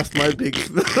my big.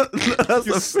 That's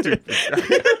You a stupid guy.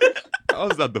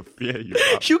 How's that the fear you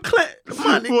have? You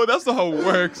man. Bro, that's not how it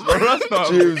works, bro. That's not.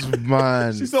 Jeez,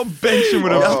 man. She's not benching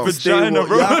with You a have to stay vagina, woke.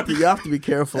 bro. You have to be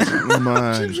careful.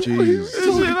 Man, jeez.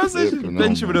 That's like she's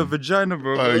benching with a vagina,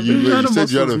 bro. You Vagina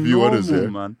said you had a muscles few others, normal,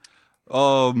 yeah? man.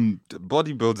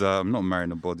 Bodybuilder. I'm not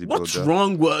marrying a bodybuilder. What's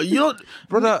wrong with you?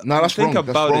 brother? Nah, that's think wrong. That's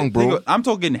about wrong, it. bro. I'm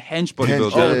talking hench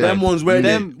bodybuilder. Yeah, yeah. Them ones where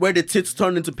Them- where the tits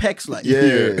turn into pecs, like Yeah,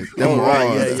 them Oh, right, right,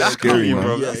 yeah, that's yeah. scary, Yeah, man.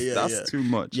 bro. Yeah, That's yeah. too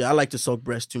much. Yeah, I like to suck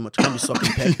breast too much. I can't be sucking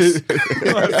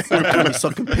pecs. I can't be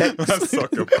sucking pecs.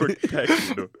 Suck a quick peck,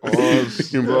 you know.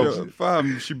 Thinking about- Yo,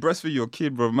 fam, she breastfeed your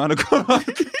kid, bro. Man, I got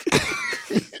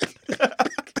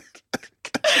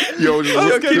Yo,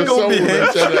 your kid gonna be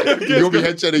hench. You'll be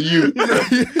henching at you.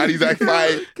 And he's like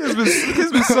 5. Kid's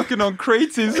been sucking on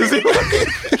cratins.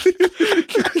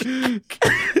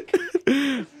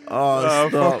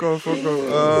 Fuck off.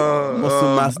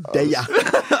 Muscle mass day.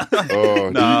 Oh,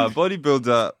 Nah,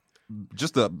 bodybuilder,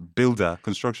 just a builder,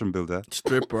 construction builder.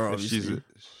 Stripper, She's obviously.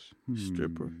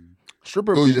 Stripper.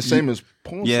 Stripper be the same as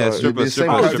porn Yeah, star. It'd be the same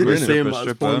stripper, How's it stripper, the category, innit? same as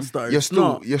stripper. porn stars? You're still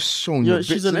No. you're showing Yeah, your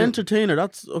she's bits an in it. entertainer.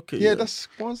 That's okay. Yeah, that's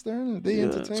porn star, innit? They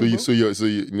entertain. So you, bro. so you, so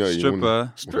you, no, you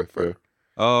Stripper. Stripper.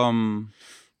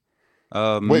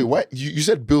 Wait, what? You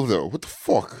said builder. What the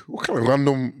fuck? What kind of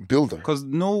random builder? because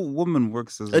no woman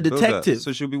works as A builder, detective.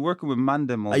 so she'll be working with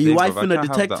mandem all Are you day, bruv. wifing I a can't have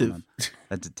that, detective? man.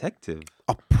 A detective?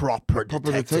 A proper Proper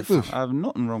detective. detective. I have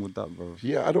nothing wrong with that, bro.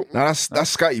 Yeah, I don't. Nah, that's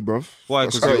scatty, bruv. Why?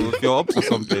 That's Because scatty. if you're up to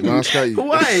something. Nah, that's scatty.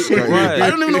 Why? Scatty. Why? I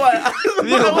don't even know why.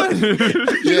 Yeah,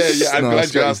 I'm Nah, glad you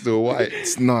scary. asked her why.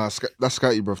 Nah, that's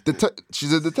scatty, bruv.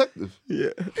 She's a detective. Yeah.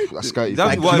 That's scatty.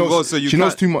 That's fam. why She it knows- was, so you She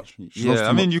knows can't- too much. She knows Yeah, too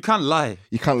I mean, much. you can't lie.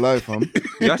 You can't lie, fam.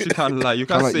 You actually can't lie. You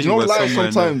can't Like, say you know, were lie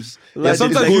somewhere. sometimes. Yeah, it's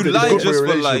sometimes good- you it's lie good for just a for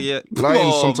like, relationship. yeah. Lying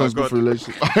is Oh, sometimes my good for God.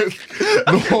 relationship.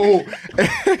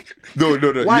 No. No.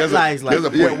 White he has a- lies, he has a like-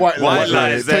 point. Yeah, white White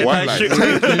lies. lies. White lies.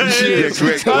 Yeah,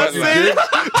 correct. White lies.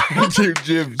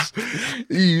 Jibs.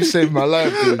 You saved my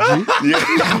life, dude. Yeah.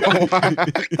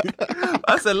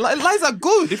 I said lies are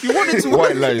good if you wanted to.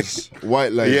 White lies.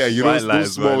 Yeah, you know,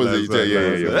 those small ones.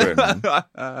 Yeah.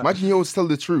 Imagine you always tell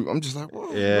the truth. I'm just like,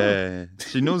 whoa. Yeah,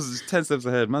 she knows 10 steps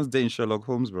ahead. Man's dating Sherlock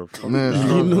Holmes, bro. Fuck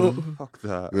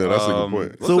that. Yeah, that's a good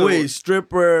point. So wait,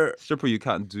 stripper, you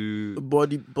can't do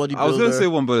bodybuilder. I was gonna say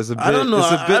one, but it's a bit. I don't know.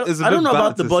 I don't know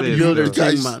about the bodybuilder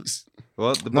thing, man.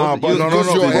 What? No,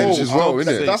 your hedge as well,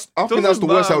 innit? I think that's the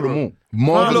worst out of them all.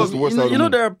 Marvelous the worst out of them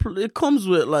all. It comes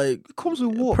with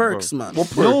what, perks, bro? man. What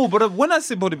perks? No, but when I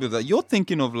say bodybuilder, you're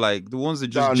thinking of like the ones that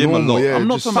just gym normal, a lot. yeah, I'm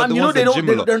not talking about the ones that gym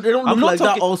a lot. They don't look like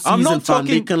that all season. I'm not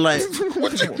talking. They can like.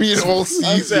 What do you mean all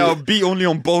season? I'll be only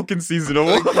on bulking season.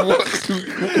 Like,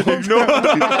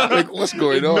 what's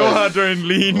going on? No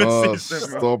adrenaline.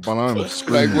 Stop, man. I'm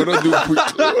like, we're not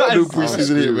doing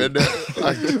pre-season here, man.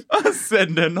 I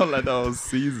said they're not like that all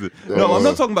season. No, I'm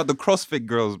not talking about the CrossFit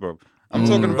girls, bro. I'm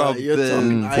talking about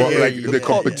the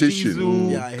competition.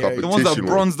 The ones that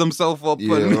bronze themselves up.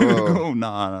 And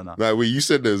nah. Like, wait, you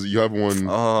said you have one.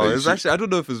 Oh, it's actually, I don't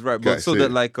know if it's right, but so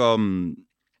that like,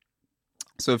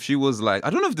 so if she was like, I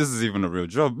don't know if this is even a real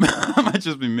job. I might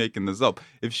just be making this up.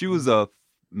 If she was a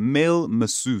male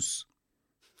masseuse.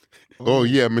 Oh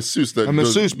yeah, masseuse. A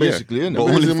masseuse, basically, isn't it? But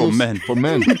only for men. For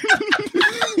men.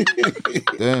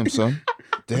 Damn, son.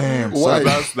 Damn, why?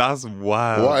 That's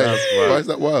wild. Why? That's wild. Why is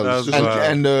that wild?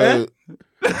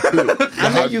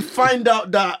 And then you find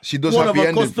out that she does one of happy her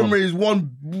ending customers is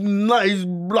one nice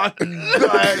black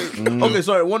guy. Okay,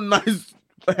 sorry, one nice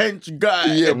hench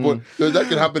guy. Yeah, but that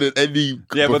can happen in any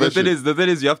profession. But the thing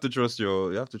is, you have to trust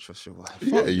your wife.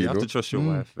 Yeah, you have to trust your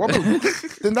wife.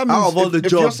 Then that means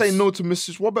if you're saying no to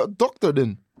Mrs. What about doctor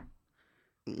then?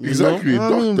 Exactly,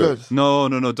 doctor. No.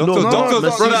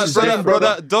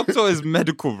 Doctor is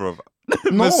medical, bro.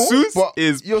 Masseuse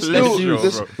is pleasure,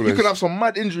 bro. You could have some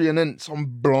mad injury and then some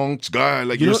Bronx guy,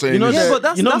 like you're saying. But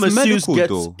that's masseuse medical, gets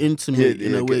though. intimate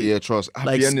in a way. Yeah, trust.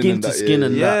 Like skin to skin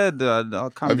and that. I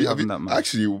can't be having that, man.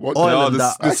 Actually, what?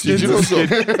 The skin to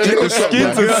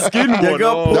skin one.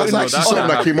 That's actually something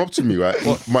that came up to me, right?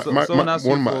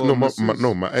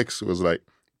 My ex was like,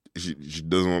 she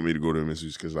doesn't want me to go to a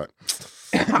masseuse because like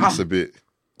it's a bit.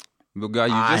 But guy,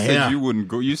 you just said you wouldn't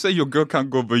go. You say your girl can't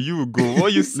go, but you would go. What are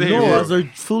you saying? No, as a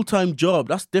full-time job,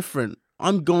 that's different.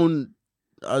 I'm going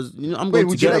to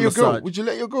get a massage. Would you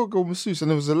let your girl go masseuse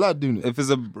and there was a lad doing it? If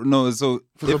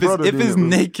it's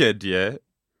naked, yeah,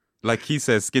 like he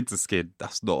says, skin to skin,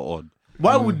 that's not odd.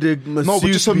 Why would the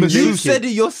masseuse be naked? You said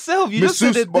it yourself. You just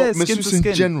said it there, skin to skin.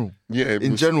 In general. Yeah,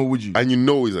 in general, would you? And you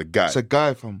know he's a guy. It's a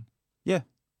guy from. Yeah.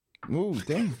 Oh,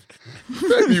 damn.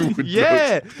 Femi would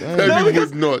yeah. not. Femi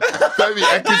would not. Femi,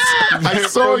 I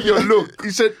saw your look. You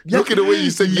said, look at the way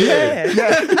you said yeah.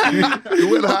 You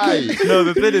went high. No,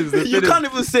 the thing is... You can't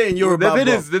even say in Yoruba.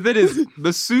 The thing is,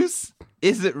 masseuse,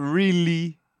 is it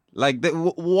really... Like,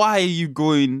 why are you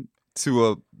going to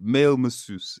a male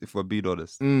masseuse, if we're being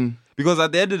honest? Because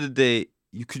at the end of the day,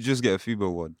 you could just get a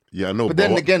female one. Yeah, I know. But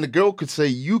then again, the girl could say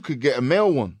you could get a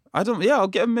male one. I'll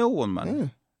get a male one, man. Yeah.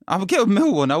 I would get a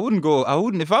male one. I wouldn't go,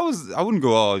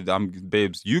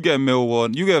 babes, you get a male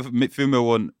one, you get a female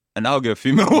one, and I'll get a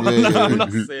female one. I'm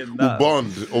not saying that. We'll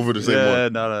bond over the same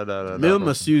one. No. Male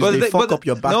masseuse, they fuck up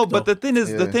your back. No, but the thing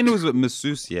is with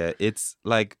masseuse, it's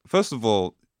like, first of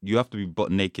all, you have to be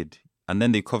butt naked. And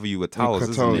then they cover you with towels,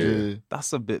 isn't it? Yeah.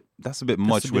 That's a bit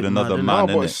much with another man,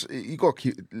 innit? You gotta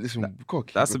keep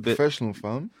that's a bit professional,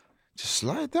 fam. Just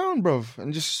slide down, bruv,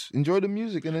 and just enjoy the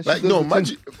music. And then like, no,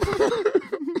 magic.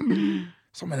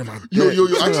 Some of them are yo,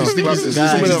 actually sneakers. It's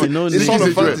all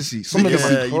a fantasy. Some of them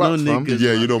are claps, fam.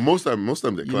 Yeah, you know, most time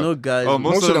they clap. You know, guys. Oh,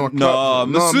 most of them are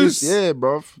claps. Masseuse. Yeah,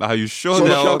 bruv. Are you sure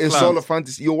they're all claps? It's all a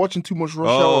fantasy. You're watching too much Rush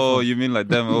Hour. Oh, you mean like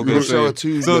them? Okay, Rush Hour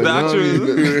 2. So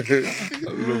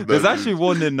there's actually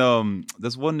one in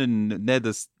there's one in near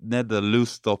the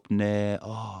loose stop near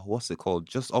what's it called?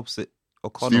 Just opposite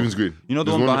O'Connell. Stevens Green. You know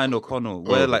the one behind O'Connell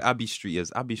where like Abbey Street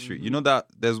is. Abbey Street. You know that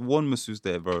there's one masseuse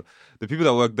there, bro. The people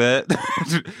that work there,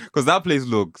 because that place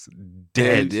looks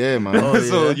dead. Yeah, man.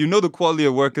 So you know the quality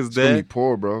of work is there. It's gonna be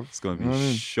poor, bro. It's gonna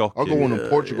be shocking. I'll go on to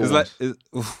Portugal. It's like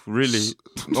really.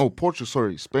 No, Portugal.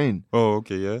 Sorry, Spain. Oh,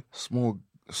 okay, yeah. Small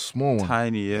one.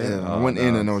 Tiny, yeah. I went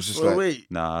in and I was just wait.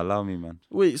 Nah, allow me, man.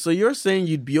 Wait, so you're saying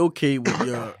you'd be okay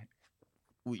with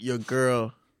your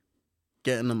girl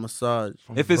getting a massage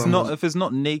if it's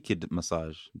not naked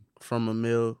massage from a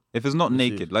male? If it's not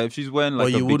naked, like if she's wearing like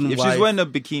she's wearing a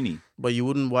bikini, but you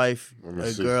wouldn't wife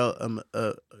a girl,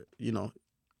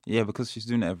 Yeah, because she's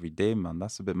doing it every day, man.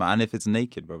 That's a bit mad. And if it's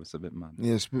naked, bro, it's a bit mad.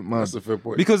 Yeah, it's a bit mad. That's a fair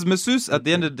point. Because masseuse, at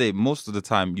the end of the day, most of the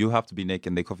time, you have to be naked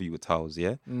and they cover you with towels,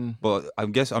 yeah? But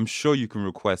I'm sure you can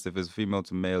request, if it's female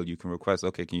to male, you can request,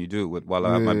 okay, can you do it while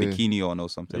I have my bikini on or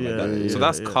something like that? So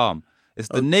that's calm. It's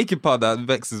the naked part that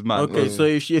vexes, man. Okay, so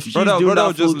if she's brother doing that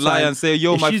will just full lie time, and say,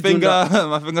 yo, my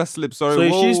finger slipped, sorry. So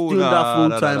if Whoa, she's doing that full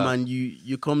time nah. and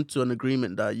you come to an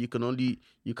agreement that you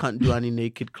can't do any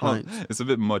naked clients. It's a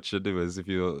bit much, anyways, if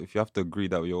you have to agree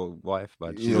that with your wife,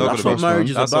 but Yeah, That's what marriage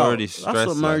is that's about. already stress. That's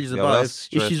what marriage is like, about. Yo, If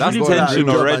that's she's that's really good at her tension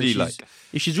job already. and Like,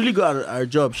 if she's really good at her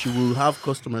job, she will have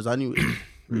customers anyway,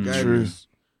 regardless.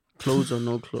 Clothes or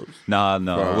no clothes. nah,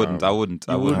 I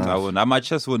wouldn't. My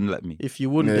chest wouldn't let me. If you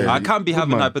wouldn't, Yeah. then, I can't be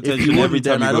having if hypertension you every wouldn't,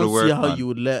 time then you I go to don't work. see how man. you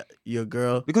would let your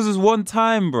girl. Because it's one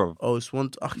time, bro. Oh, it's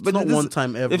it's But not this- one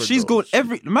time ever. If she's though.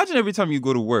 going imagine every time you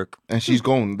go to work, And she's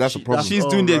gone. That's a problem. she's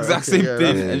Oh, doing the right, exact okay, same yeah,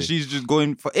 thing, right. and she's just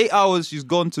going for 8 hours. She's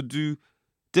gone to do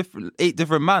 8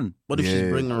 different man. What if she's Yeah.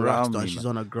 bringing racks Around down? me, She's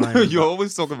man. on a grind. You're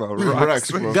always talking about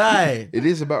Racks, racks. bro. Guy, It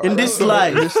is about in this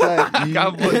life. In this life, you-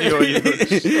 Got money on you.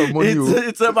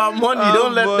 It's about money.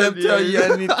 Don't let them money, tell yeah.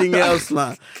 you anything else,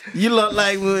 man. You look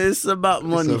like it's about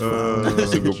money.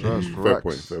 That's a good That's fair racks.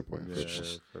 point. Fair point.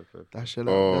 That shit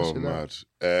out, Oh, that shit out.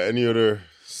 mad. Any other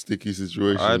sticky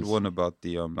situations? I had one about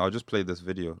the I'll just play this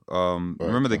video.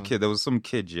 Remember the kid? There was some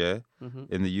kid,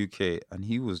 in the UK, and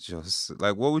he was just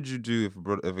like, what would you do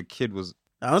if a kid was?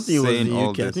 I don't think it was saying the all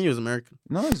UK. I this. think it was American.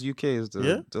 No, it's UK. Is the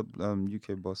Yeah?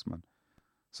 UK boss man.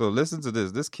 So listen to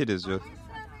this. This kid is just.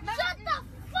 Shut the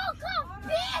fuck up,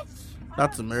 bitch!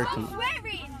 That's American. I'm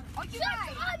swearing! Shut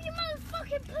up, you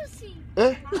motherfucking pussy!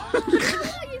 Eh?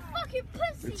 You fucking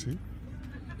pussy!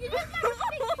 You look like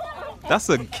a bitch! That's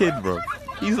a kid, bro.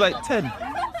 He's like 10.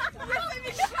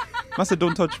 I said,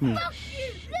 don't touch me. Fuck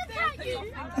you! Look at you!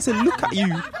 I said, look at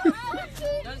you.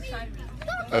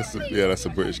 That's a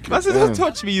British kid. I said, don't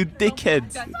touch me, you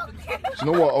dickhead.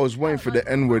 You know what? I was waiting for the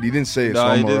N word. He didn't say it, No, so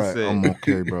he I'm didn't alright. say it. I'm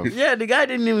okay, bro. Yeah, the guy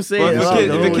didn't even say But it. if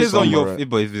at all. the kid's on alright.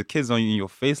 if the kid's on your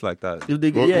face like that. If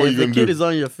the, What yeah, are if you the gonna kid do? is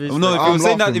on your face. Oh, no, like, if you were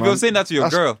saying that, laughing, if you were man. saying that to your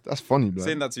girl, That's funny, bro.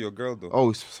 saying that to your girl though.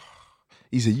 Oh,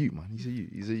 he's a you, man.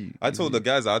 He's a you. I told the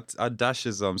guys I'd dash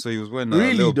his so he was wearing a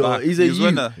really little though, back. he's He a was you,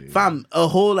 wearing a- fam. A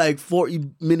whole like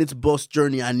 40 minutes bus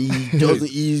journey, and he doesn't.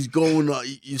 He's going.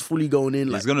 He's fully going in.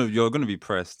 Like you're gonna be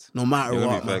pressed. no matter You're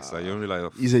gonna what. be vexed. Like you're gonna be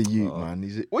like, He's a you,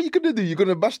 man. What you gonna do? You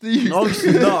gonna bash the you?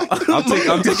 Obviously not.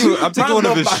 I'm taking one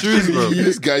of his shoes, bro.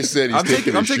 This guy said he's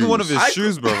taking I'm his taking one of shoes. his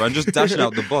shoes, bro, and just dashing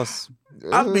out the bus.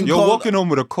 I've been You're called, walking home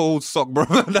with a cold sock, bro.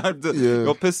 You're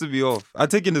pissing me off. I'm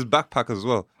taking his backpack as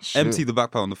well. Empty the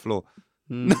backpack on the floor.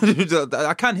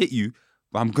 I can't hit you,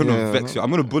 but I'm gonna vex you. I'm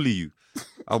gonna bully you.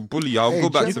 I'll bully you. I'll go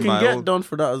back You to can my get old done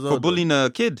for that as well. for bullying a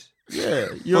kid. Yeah,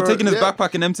 For taking his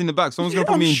backpack and emptying the bag. Someone's gonna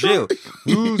put me in jail.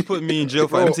 Who's putting me in jail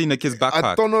for Bro, emptying a kid's backpack?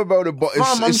 I don't know about it, but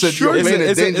Fam, I'm it's a sure you're playing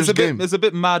a dangerous game. it's a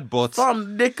bit mad, but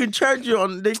Fam, they can charge you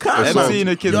on. They can't. That's man. emptying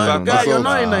a kid's You're, backpack. guy, you're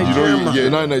not in You Nigeria, know, man. You're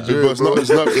not in Nigeria, It's bro. not- It's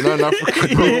not in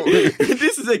Africa, bro.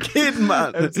 This is a kid,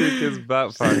 man. emptying a kid's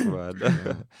backpack,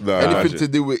 man. Nah, Anything to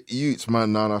do with youths,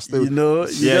 man. Nah, stay. You know, Yeah,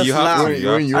 just you have laugh. to.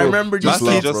 You're in I Europe. remember Just these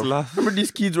laugh, kids. Just bro. laugh. Remember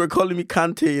these kids were calling me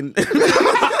Kante.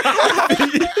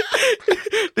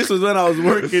 This was when I was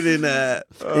working in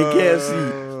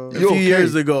KFC a few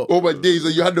years ago. Oh my days,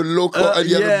 you had the local and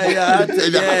you had the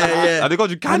yeah. And they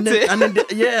called you And Kante.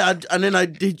 then, and then I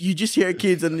did. You just hear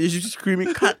kids and they're just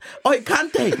screaming, "Kante! Oh,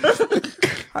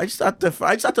 Kante!" I just had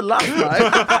to laugh,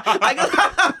 man.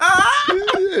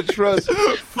 Trust. You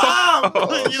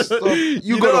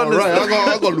You got don't it right.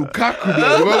 I got Lukaku,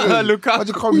 bro. Lukaku. How'd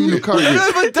you call me You're Lukaku? not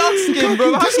even dark skin,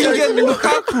 bro. How can you get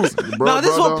Lukaku? Bro, Now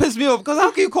this brother. one pissed me off because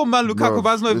how can you call man Lukaku, Bro,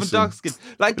 man's not even listen. dark skin?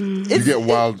 Like You it's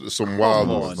get some wild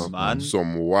Come ones, on, man.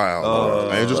 some wild.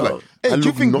 And you're just like, Hey, I do you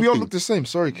look think we all nothing. look the same?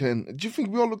 Sorry, Ken. Do you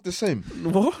think we all look the same?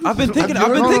 I've been thinking. No,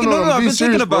 I've been no, thinking. no, No, I'm I've being been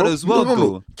thinking serious, about bro. it as well, No,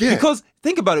 though. yeah. Because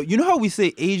think about it. You know how we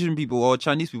say Asian people or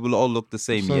Chinese people all look the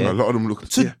same, A yeah? lot of them look.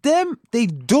 To them, they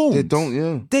don't. They don't,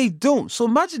 yeah. They don't. So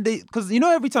imagine because you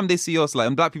know every time they see us, like,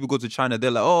 and black people go to China, they're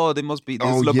like, oh, they must be this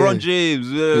Oh, LeBron yeah. James,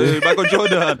 Michael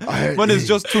Jordan. When it's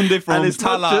just Tunde from And it's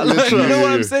not Tala. just- Like, you know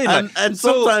what I'm Yeah. saying? Like, And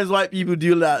so- sometimes white people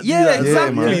do that. yeah, do that.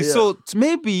 exactly. man. Yeah. So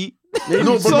maybe. No,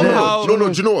 but somehow, no,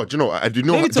 do you know what? Do you know what? I do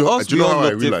know. Maybe to us do you we know all how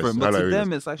I look realized? different, but How I to them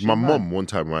realized? it's actually my mad. mom one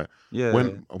time, right? Yeah.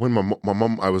 When my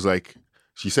mom, I was like,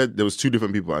 she said there was two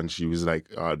different people, and she was like,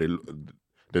 they're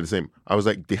the same. I was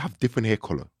like, they have different hair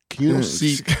color. Can you not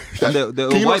see? And they're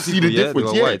Can you white not see people, the yeah?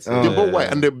 difference? They were Yeah, white. they're both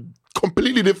white, and they're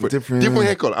completely different. Different, Different yeah.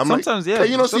 hair color. I'm Sometimes, like, yeah.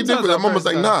 can you not see Sometimes difference? And mom was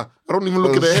like, I've nah, I don't even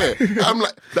look at the hair. I'm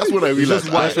like, that's when I realized.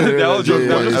 They're all just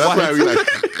And that's when I realized.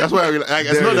 That's why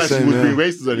it's not that she would bring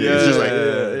races on it. It's just like,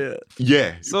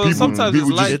 yeah. So sometimes it's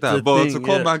like that, but thing, to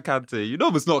call man Kante, you know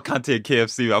it's not Kante and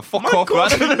KFC, man. Fuck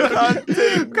off, man.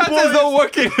 Kante's not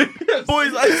working.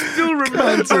 Boys, I still remember,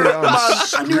 man.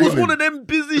 And it was one of them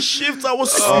busy shifts. I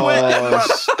was sweating, man.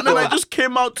 And then I just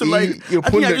came out to I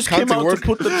just came out to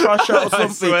put the trash out or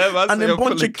something. Swear, man, and then a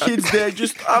bunch of kids there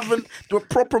just they were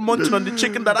proper munching on the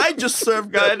chicken that I just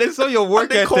served. Guy, they saw your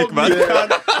work ethic, man.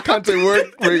 Kante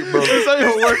work rate, bro. They saw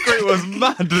your work rate was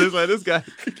mad. It's like this guy.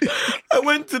 I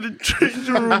went to the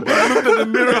changing room. I looked in the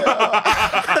mirror.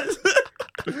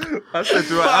 I said,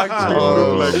 do I actually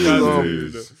look like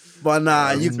Kante? But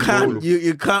nah, you can't.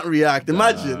 You can't react.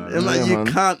 Imagine, you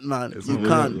can't, man. You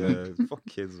can't. Yeah, fuck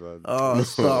kids, man. Oh,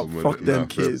 stop! Fuck them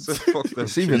kids. Fuck them.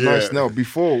 It's even nice now.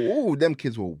 Before, them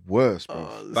kids were worse, bro.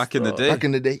 Back in the day. Back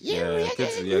in the day,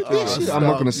 kids. I'm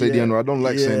not gonna say the N-word. I don't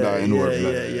like saying that N-word.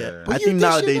 Yeah. I think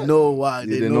now they know why.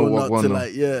 They know not to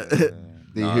like.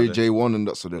 They hear J1 and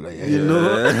that, so they're like, you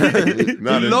know.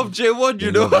 They love J1,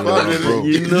 you know.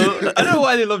 You know. I don't know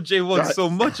why they love J1 so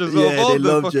much as well. Yeah, they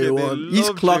love J1. He's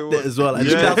clocked it as well. I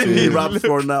think that's who he raps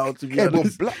for now, to be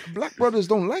honest. But black brothers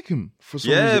don't like him for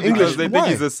some Yeah, reason. because they think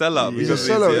he's a sellout. He's a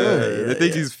sellout, They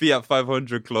think he's Fiat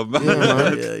 500 club.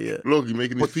 Yeah. Look, you're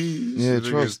making the fees. Yeah,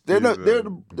 trust. They're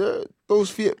those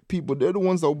Fiat people. They're the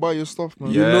ones that will buy your stuff,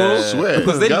 man. Yeah. You know, swear.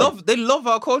 Because they love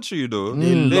our culture, you know.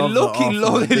 They low-key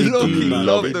love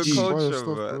the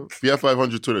culture, man. Fiat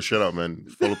 500 Twitter, shout out, man.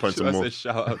 Follow Pints and More.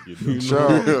 Shout out, you know. Shout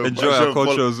out. Enjoy our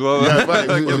culture as well. Yeah,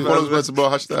 follow Pints and More,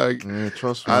 hashtag. Yeah,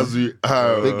 trust me. As we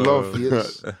Big love,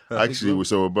 yes. Actually,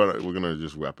 we're gonna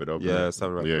just wrap it up. Yeah, it's all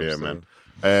right. Yeah, man.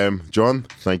 John,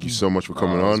 thank you so much for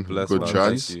coming on. Good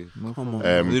chance. You Come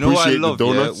on. You know what I appreciate love? the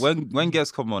donuts. When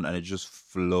guests come on and it just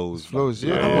flows. Flows,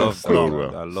 man. yeah. I love Flow, that.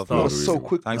 bro. I love Flow. that. So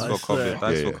quick. Thanks for coming.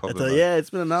 Thanks for coming. man. Yeah,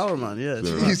 it's been an hour, man. Yeah.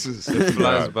 Jesus. It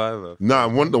flies by, man. Nah,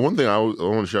 the one thing I want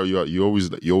to shout you out. You always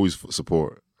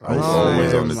support.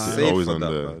 Always on the man. team. Always For on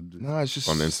that, the man. Nah, it's just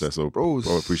on Insta. So bros.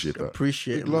 I appreciate that.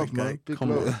 Appreciate it, Big love, my guy. man. Big Come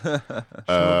love.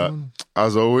 on.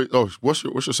 As always, what's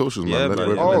your socials, Yeah, man? man. Let-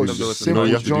 Yeah, Oh, let them know what to simple know.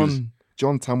 you have to do this.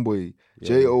 John Tambwe.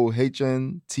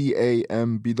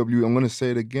 JOHNTAMBW. I'm gonna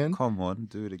say it again. Come on,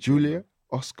 do it again. Julia,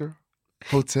 Oscar,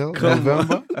 Hotel, Come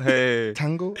November, Hey.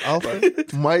 Tango, Alpha,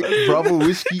 Mike, Bravo,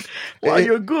 Whiskey, Wow,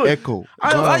 you're good. Echo.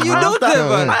 you know that,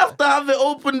 man. I have to have it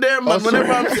open there, man.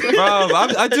 Whenever I'm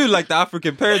I do like the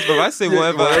African parents, but I say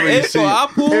whatever. whatever A you for see.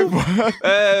 apple,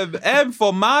 M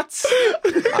for maths,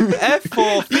 F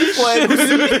for fish.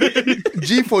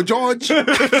 G for George.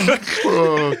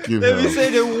 Fucking Let me hell. say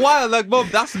the wild, like, Mom,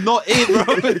 that's not it, bro.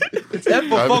 It's F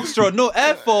for Foxtrot, no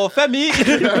F for Femi.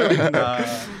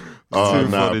 Oh, Too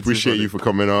nah, funny, appreciate too you for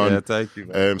coming on. Yeah, thank you,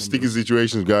 man. Sticky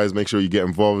situations, guys. Make sure you get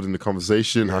involved in the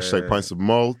conversation. Hashtag Pints of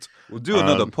Malt. We'll do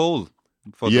another poll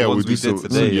for yeah, the ones we'll we do did some-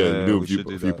 today. yeah, do a we few- should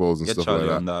do few that. polls and Get stuff Charlie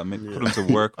like on that. Put him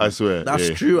to work. I swear. That's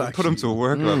yeah. true, actually. Put him to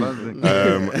work, man.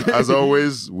 As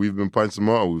always, we've been Pints of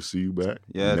Malt. We'll see you back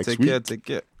Yeah, next take week. care, take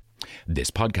care.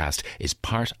 This podcast is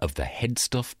part of the Head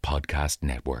Stuff Podcast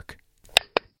Network.